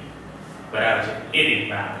 3. બરાબર છે. એ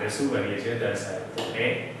રીતના આપણે શું કરીએ છીએ? દર્શાવીએ. તો એ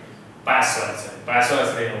પાર્શ્વત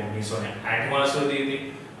શ્રેણી 1908 માં શોધી હતી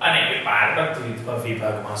અને એ પારરક્ત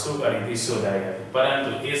વિભાગમાં શું કરી હતી? શોધાઈ હતી.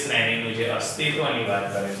 પરંતુ એ શ્રેણીનું જે અસ્તિત્વની વાત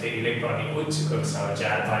કરે છે ઇલેક્ટ્રોનની ઉચ્ચ કક્ષાઓ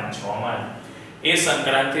 4, 5, 6 માં એ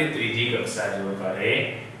સંક્રાંતિ ત્રીજી કક્ષા જો કરે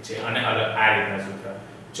છે અને અલગ આ રીતના સૂત્ર.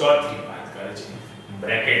 ચોથી વાત કરે છે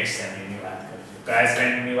બ્રેકેટ શ્રેણીની વાત કરે છે. કયા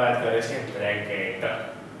શ્રેણીની વાત કરે છે? બ્રેકેટ.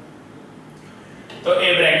 તો એ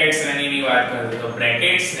બ્રેકેટ શ્રેણીની વાત કરીએ તો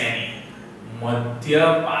બ્રેકેટ શ્રેણી મધ્ય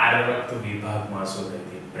પારરક્ત વિભાગમાં શોધાઈ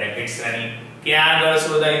હતી. બ્રેકેટ શ્રેણી ક્યાં આગળ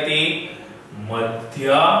શોધાઈ હતી?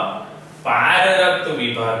 મધ્ય પારરક્ત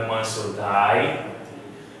વિભાગમાં શોધાઈ હતી.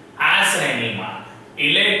 આ શ્રેણીમાં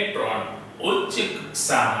ઇલેક્ટ્રોન ઉચ્ચ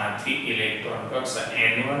કક્ષામાંથી ઇલેક્ટ્રોન કક્ષા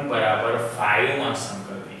n1 બરાબર 5 માં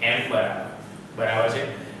સંક્રાંતિ m બરાબર છે.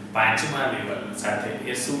 પાંચમા લેવલ સાથે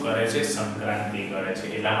એ શું કરે છે? સંક્રાંતિ કરે છે.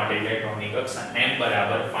 એટલા માટે ઇલેક્ટ્રોનની કક્ષા m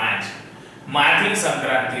બરાબર 5 માંથી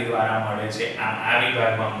સંક્રાંતિ દ્વારા મળે છે. આમ આ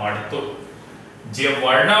વિભાગમાં મળતો જે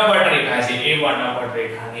વર્ણપટ રેખા છે એ વર્ણપટ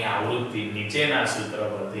રેખાની આવૃત્તિ નીચેના સૂત્ર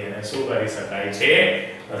પરથી એને શું કરી શકાય છે?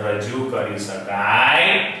 રજૂ કરી શકાય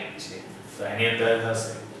છે. તો એની અંદર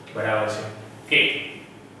થશે બરાબર છે કે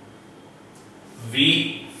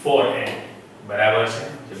V4n બરાબર છે,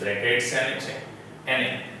 જે બ્રેકેટ છે એને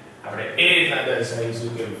આપણે એ રીતના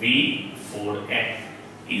દર્શાવીશું કે V4n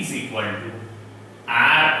is equal to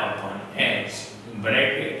R upon H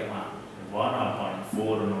બ્રેકેટમાં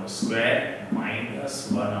 1/4 no square minus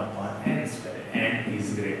 1/n square. n is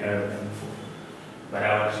greater than 4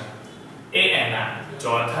 બરાબર છે. એ એના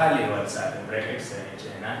ચોથા લેવલ સાથે બ્રેકેટ છે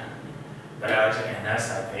એના બરાબર છે એના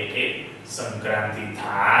સાથે એ સંક્રાંતિ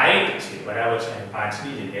થાય છે બરાબર છે.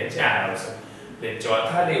 પાંચની જગ્યાએ 4 આવશે. એટલે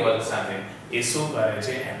ચોથા લેવલ સાથે એ શું કરે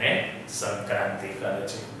છે? એને સંક્રાંતિ કરે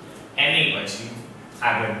છે. એની પછી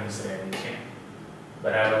આગળની શ્રેણી છે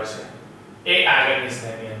બરાબર છે. એ આગળની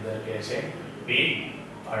શ્રેણી અંદર કે છે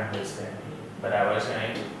p-ખંડ શ્રેણી બરાબર છે.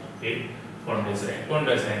 અહીં p-ખંડ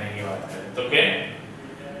શ્રેણી શ્રેણીની વાત કરીએ તો કે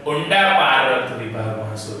ઊંડા પારરથ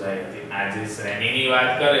વિભાગમાં શોધાઈ હતી. આ જે શ્રેણીની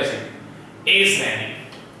વાત કરે છે એ શ્રેણી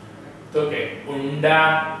તો કે ઊંડા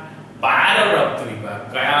પારરથ વિભાગ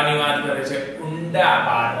કયાની વાત કરે છે? ઊંડા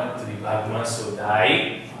પારરથ વિભાગમાં શોધાઈ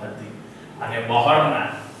હતી. અને બોહરના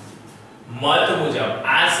મત મુજબ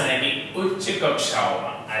આ શ્રેણી ઉચ્ચ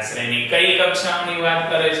કક્ષાઓમાં આ શ્રેણી કઈ કક્ષાઓની વાત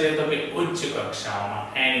કરે છે? તો કે ઉચ્ચ કક્ષાઓમાં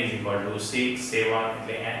n = 6 7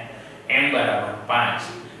 એટલે m બરાબર 5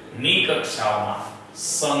 ની કક્ષાઓમાં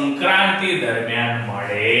સંક્રાંતિ દરમિયાન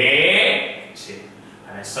મળે છે.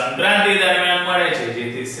 અને સંક્રાંતિ દરમિયાન મળે છે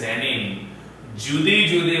જેથી શ્રેણીની જુદી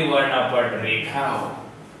જુદી વર્ણપટ રેખાઓ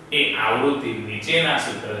એ આવૃત્તિ નીચેના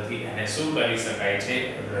સૂત્રથી એને શું કરી શકાય છે?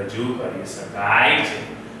 રજૂ કરી શકાય છે.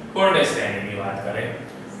 કુંડ શ્રેણીની વાત કરે,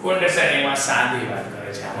 કુંડ શ્રેણીમાં સાદી વાત કરે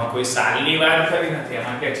છે. આમાં કોઈ સાલની વાત કરી નથી.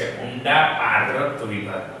 એમાં કે છે ઊંડા પારરથ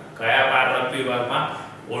વિભાગ. કયા પારરથ વિભાગમાં?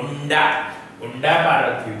 ઊંડા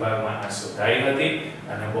પારરથ વિભાગમાં આ શોધાઈ હતી.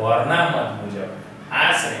 અને બોહરના મત મુજબ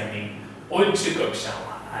આ શ્રેણી ઉચ્ચ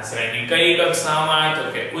કક્ષામાં આ શ્રેણી કઈ કક્ષામાં? તો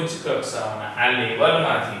કે ઉચ્ચ કક્ષાઓના આ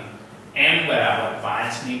લેવલમાંથી m બરાબર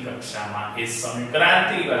 5 ની કક્ષામાં એ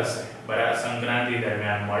સંક્રાંતિ કરશે બરાબર. સંક્રાંતિ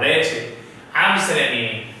દરમિયાન મળે છે. આમ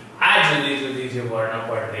શ્રેણીની આ જુદી જુદી જે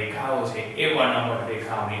વર્ણપટ રેખાઓ છે એ વર્ણપટ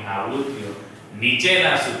રેખાઓની આવૃત્તિઓ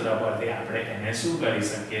નીચેના સૂત્ર પરથી આપણે એને શું કરી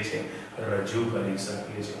શકીએ છીએ? રજૂ કરી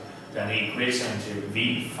શકીએ છીએ. તેની ઇક્વેશન છે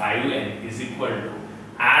V5n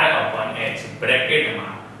 = R upon H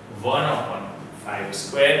બ્રેકેટમાં 1/5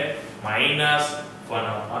 square minus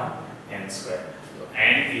 1/n square. તો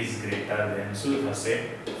n is greater than શું થશે?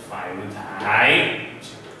 5 થાય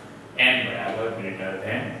છે. n બરાબર greater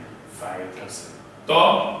than 5 થશે. તો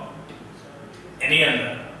એની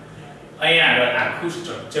અંદર અહીંયા આગળ આખું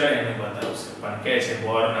સ્ટ્રક્ચર એને બતાવશે પણ કે છે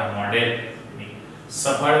બોરના મોડેલની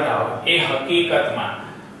સફળતાઓ એ હકીકતમાં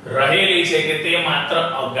રહેલી છે કે તે માત્ર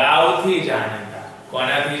અગાઉથી જાણીતા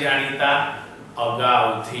કોનાથી જાણીતા?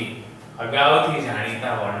 અગાઉથી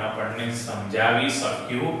જાણીતા વર્ણપટને સમજાવી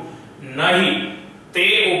શક્યું નહીં. તે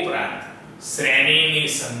ઉપરાંત શ્રેણીની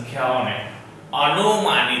સંખ્યાઓને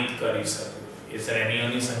અનુમાનિત કરી શક્યું. એ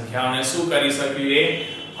શ્રેણીઓની સંખ્યાઓને શું કરી શક્યું? એ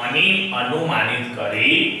અનુમાનિત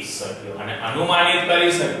કરી શક્યું. અને અનુમાનિત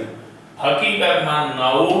કરી શક્યું હકીકતમાં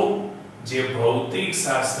નવું જે ભૌતિક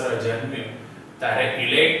શાસ્ત્ર જન્મ્યું ત્યારે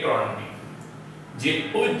ઇલેક્ટ્રોનની જે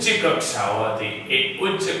ઉચ્ચ કક્ષાઓ હતી એ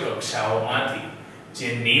ઉચ્ચ કક્ષાઓમાંથી જે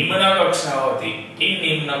નિમ્ન કક્ષાઓ હતી એ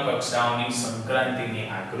નિમ્ન કક્ષાઓની સંક્રાંતિની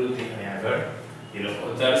આકૃતિ અને આગળ એ લોકો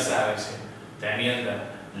દર્શાવે છે. તેની અંદર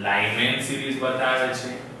લાઇમેન સિરીઝ બતાવે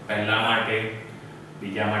છે પહેલા માટે,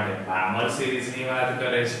 બીજા માટે પામર સિરીઝની વાત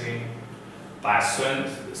કરે છે, પાસવન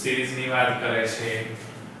સિરીઝની વાત કરે છે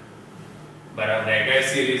બરાબર. બ્રેકેટ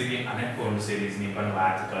સિરીઝની અને કુંડ સિરીઝની પણ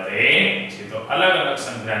વાત કરે છે. તો અલગ અલગ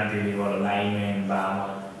સંક્રાંતિ લેવલ લાઇમેન, પામર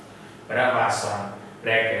બરાબર, પાસવન,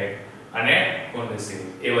 બ્રેકેટ અને કુંડ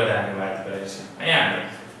સિરીઝ એ બધાની વાત કરે છે. અહીંયા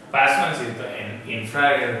પાસવન સિરીઝ તો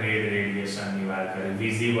ઇન્ફ્રારેડ રેડિયેશનની વાત કરે,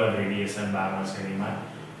 વિઝિબલ રેડિયેશન પામર શ્રેણીમાં.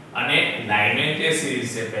 અને લાઇમેન જે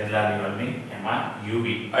સિરીઝ છે પહેલા લેવલની એમાં UV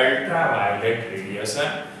અલ્ટ્રાવાયોલેટ રેડિયેશન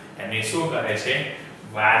એને શું કરે છે?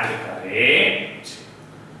 વાત કરે છે.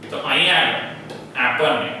 તો અહીંયા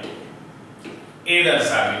આપણને એ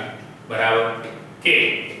દર્શાવ્યું બરાબર કે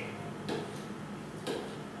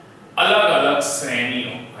અલગ અલગ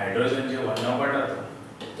શ્રેણીઓ હાઇડ્રોજન જે વર્ણપટ હતો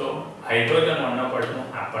તો હાઇડ્રોજન વર્ણપટનું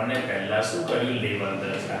આપણને પહેલા શું કર્યું? લેવલ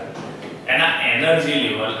દર્શાવ્યું. એના એનર્જી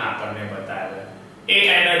લેવલ આપણને બતાવ્યા એ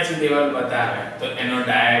એનર્જી લેવલ બતાવે તો એનો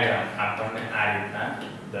ડાયાગ્રામ આપણને આ રીતના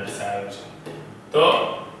દર્શાવ્યો છે. તો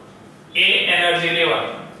એ એનર્જી લેવલ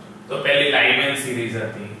તો પહેલી લાઇમેન સિરીઝ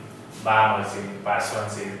હતી, બાર્મર સિરીઝ, પાસવાન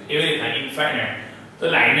સિરીઝ, એવી રીતના ઇન્ફાઇનાઇટ. તો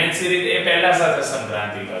લાઇમેન સિરીઝ એ પહેલા સાથે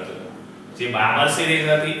સંક્રાંતિ કરતું હતું, જે બાર્મર સિરીઝ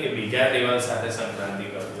હતી એ બીજા લેવલ સાથે સંક્રાંતિ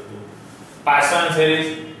કરતું હતું, પાસવાન સિરીઝ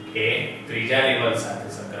એ ત્રીજા લેવલ સાથે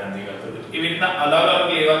સંક્રાંતિ કરતું હતું. એવી રીતના અલગ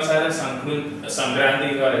અલગ લેવલ સાથે સંક્રાંતિ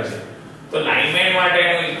કરે છે. તો લાઇમેન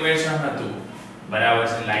માટેનું ઇક્વેશન હતું, બરાબર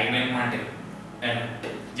છે, લાઇમેન માટે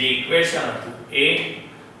જે ઇક્વેશન હતું એ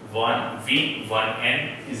V1n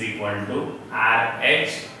is equal to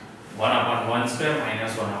RH 1/1²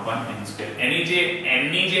 minus 1/n². એની જે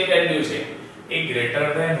n ની જે વેલ્યુ છે એ ગ્રેટર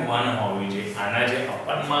ધેન 1 હોવી જોઈએ. આના જે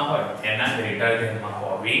અપનમાં હોય એના ગ્રેટર ધેન માં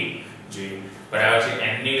હોવી જોઈએ, બરાબર છે.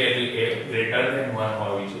 n ની વેલ્યુ એ ગ્રેટર ધેન 1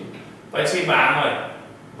 હોવી જોઈએ. પછી બાર્મર,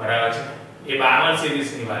 બરાબર છે, એ બાર્મર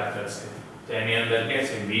સિરીઝ ની વાત કરશે. તો એની અંદર કે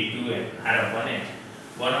છે V2n R/n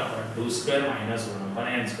 1/2² minus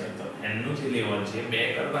 1/n². તો n નું જે લેવલ છે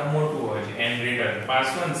 2 કરતા મોટું હોય છે, n ગ્રેટર.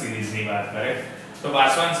 પાસવાન સિરીઝ ની વાત કરે તો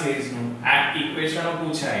પાસવાન સિરીઝ નું આ ઇક્વેશનો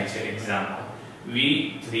પૂછાય છે એક્ઝામમાં.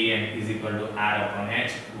 V3n is equal to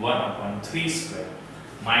R/h 1/3²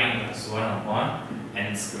 minus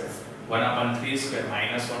 1/n². 1/3²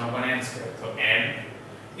 minus 1/n². તો n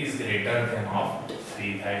is greater than of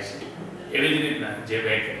 3 થાય છે. એવી જ રીતના જે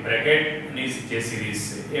બ્રેકેટ ની જે સિરીઝ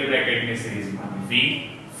છે એ બ્રેકેટ ની સિરીઝમાં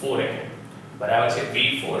V4n, બરાબર છે,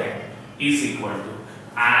 V4n is equal to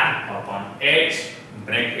R/h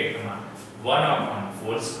બ્રેકેટમાં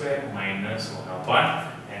 1/4² minus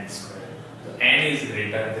 1/n². તો n is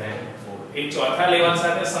greater than 4. એ ચોથા લેવલ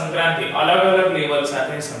સાથે સંક્રાંતિ, અલગ અલગ લેવલ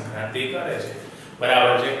સાથે સંક્રાંતિ કરે છે,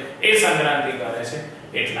 બરાબર છે. એ સંક્રાંતિ કરે છે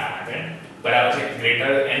એટલા માટે, બરાબર છે,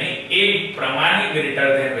 ગ્રેટર એની એ પ્રમાણની ગ્રેટર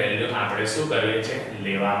ધેન વેલ્યુ આપણે શું કરીએ છે,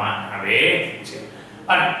 લેવામાં આવે છે.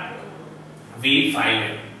 અને V5n,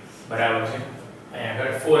 બરાબર છે, અહીંયા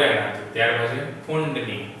આગળ 4n હતું, ત્યાર પછી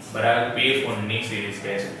ફૂંડની, બરાબર, બે ફૂંડની સિરીઝ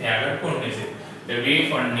કહે છે, ત્યાં આગળ ફૂંડની સિરીઝ. તો V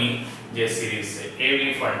ફંડની જે સિરીઝ છે એ V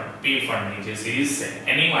ફંડ P ફંડની જે સિરીઝ છે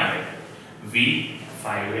એની માટે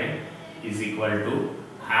V5n is equal to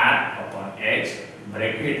R/h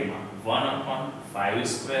બ્રેકેટમાં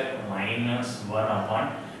 1/5² minus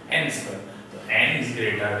 1/n². તો n is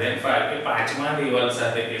greater than 5. એ પાંચમા લેવલ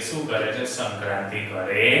સાથે એ શું કરે છે, સંક્રાંતિ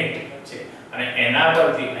કરે છે. અને એના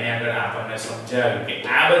પરથી અહીંયા આગળ આપણને સમજાવ્યું કે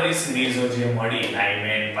આ બધી સિરીઝો જે મળી,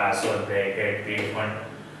 લાઇમેન, પાસવર્ડ, બ્રેકેટ, P ફંડ,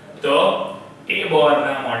 તો એ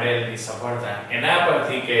બોરના મોડેલની સફળતા એના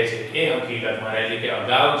પરથી કહે છે એ હકીકતમાં રહેલી કે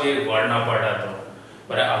અગાઉ જે વર્ણપટ હતો,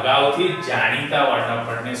 બરાબર, અગાઉથી જાણીતા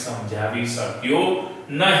વર્ણપટને સમજાવી શક્યો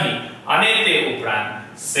નહીં. અને તે ઉપરાંત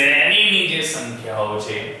શ્રેણીની જે સંખ્યાઓ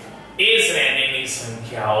છે એ શ્રેણીની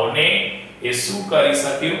સંખ્યાઓને એ શું કરી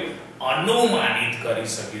શક્યું, અનુમાનિત કરી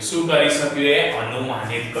શક્યું. શું કરી શક્યું? એ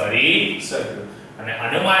અનુમાનિત કરી શક્યું. અને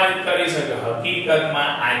અનુમાનિત કરી શક્યું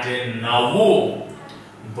હકીકતમાં આ જે નવું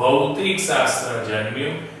ભૌતિક શાસ્ત્ર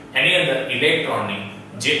જન્મ્યું એની અંદર ઇલેક્ટ્રોનની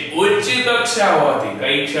જે ઉચ્ચ કક્ષાઓ હતી,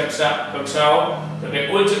 કઈ કક્ષાઓ, તો કે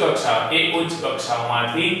ઉચ્ચ કક્ષાઓ, એ ઉચ્ચ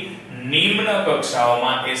કક્ષાઓમાંથી નિમ્ન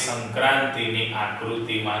કક્ષાઓમાં એ સંક્રાંતિની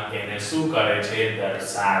આકૃતિમાં તેને શું કરે છે,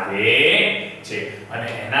 દર્શાવે છે. અને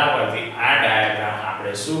એના પરથી આ ડાયાગ્રામ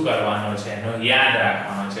આપણે શું કરવાનો છે, એનો યાદ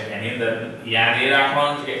રાખવાનો છે. એની અંદર યાદ એ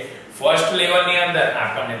રાખવાનું છે કે ફર્સ્ટ લેવલની અંદર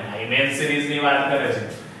આપણને લાઇમેન સિરીઝની વાત કરે છે,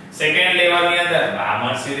 સેકન્ડ લેવલની અંદર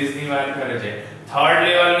બાર્મર સિરીઝની વાત કરે છે, થર્ડ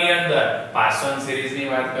લેવલની અંદર પાસવાન સિરીઝની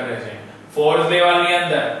વાત કરે છે, ફોર્થ લેવલની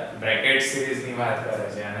અંદર બ્રેકેટ સિરીઝની વાત કરે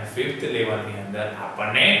છે, અને ફિફ્થ લેવલની અંદર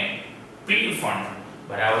આપણને P ફંડ,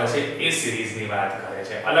 બરાબર છે, એ સિરીઝની વાત કરે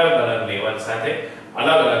છે. અલગ અલગ લેવલ સાથે અલગ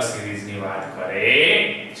અલગ સિરીઝની વાત કરે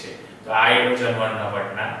છે. તો આ હાઇડ્રોજન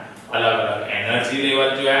વર્ણપટના અલગ અલગ એનર્જી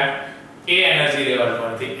લેવલ જોયા. એ એનર્જી લેવલ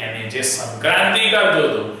પરથી એને જે સંક્રાંતિ કરતો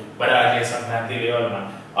હતો, બરાબર, જે સંક્રાંતિ લેવલમાં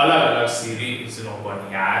અલગ અલગ સિરીઝનો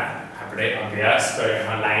પણ યાદ આપણે અભ્યાસ કર્યો.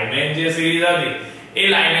 એમાં લાઇમેન જે સિરીઝ હતી એ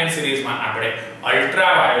લાઇમેન સિરીઝમાં આપણે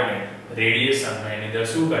અલ્ટ્રાવાયોલેટ રેડિયેશનનો એની અંદર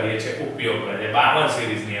શું કરીએ છીએ, ઉપયોગ કરીએ છીએ. બાર્મર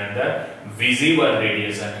સિરીઝની અંદર વિઝિબલ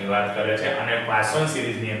રેડિયેશનની વાત કરે છે અને પાસવાન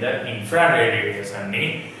સિરીઝની અંદર ઇન્ફ્રારેડ રેડિયેશનની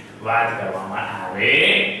વાત કરવામાં આવે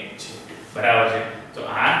છે, બરાબર છે. તો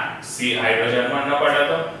આ સી હાઇડ્રોજનમાં નંબર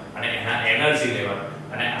હતો અને એના એનર્જી લેવલ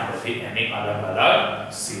અને આ બધી એની અલગ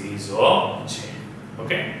અલગ સિરીઝો છે.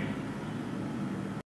 ઓકે.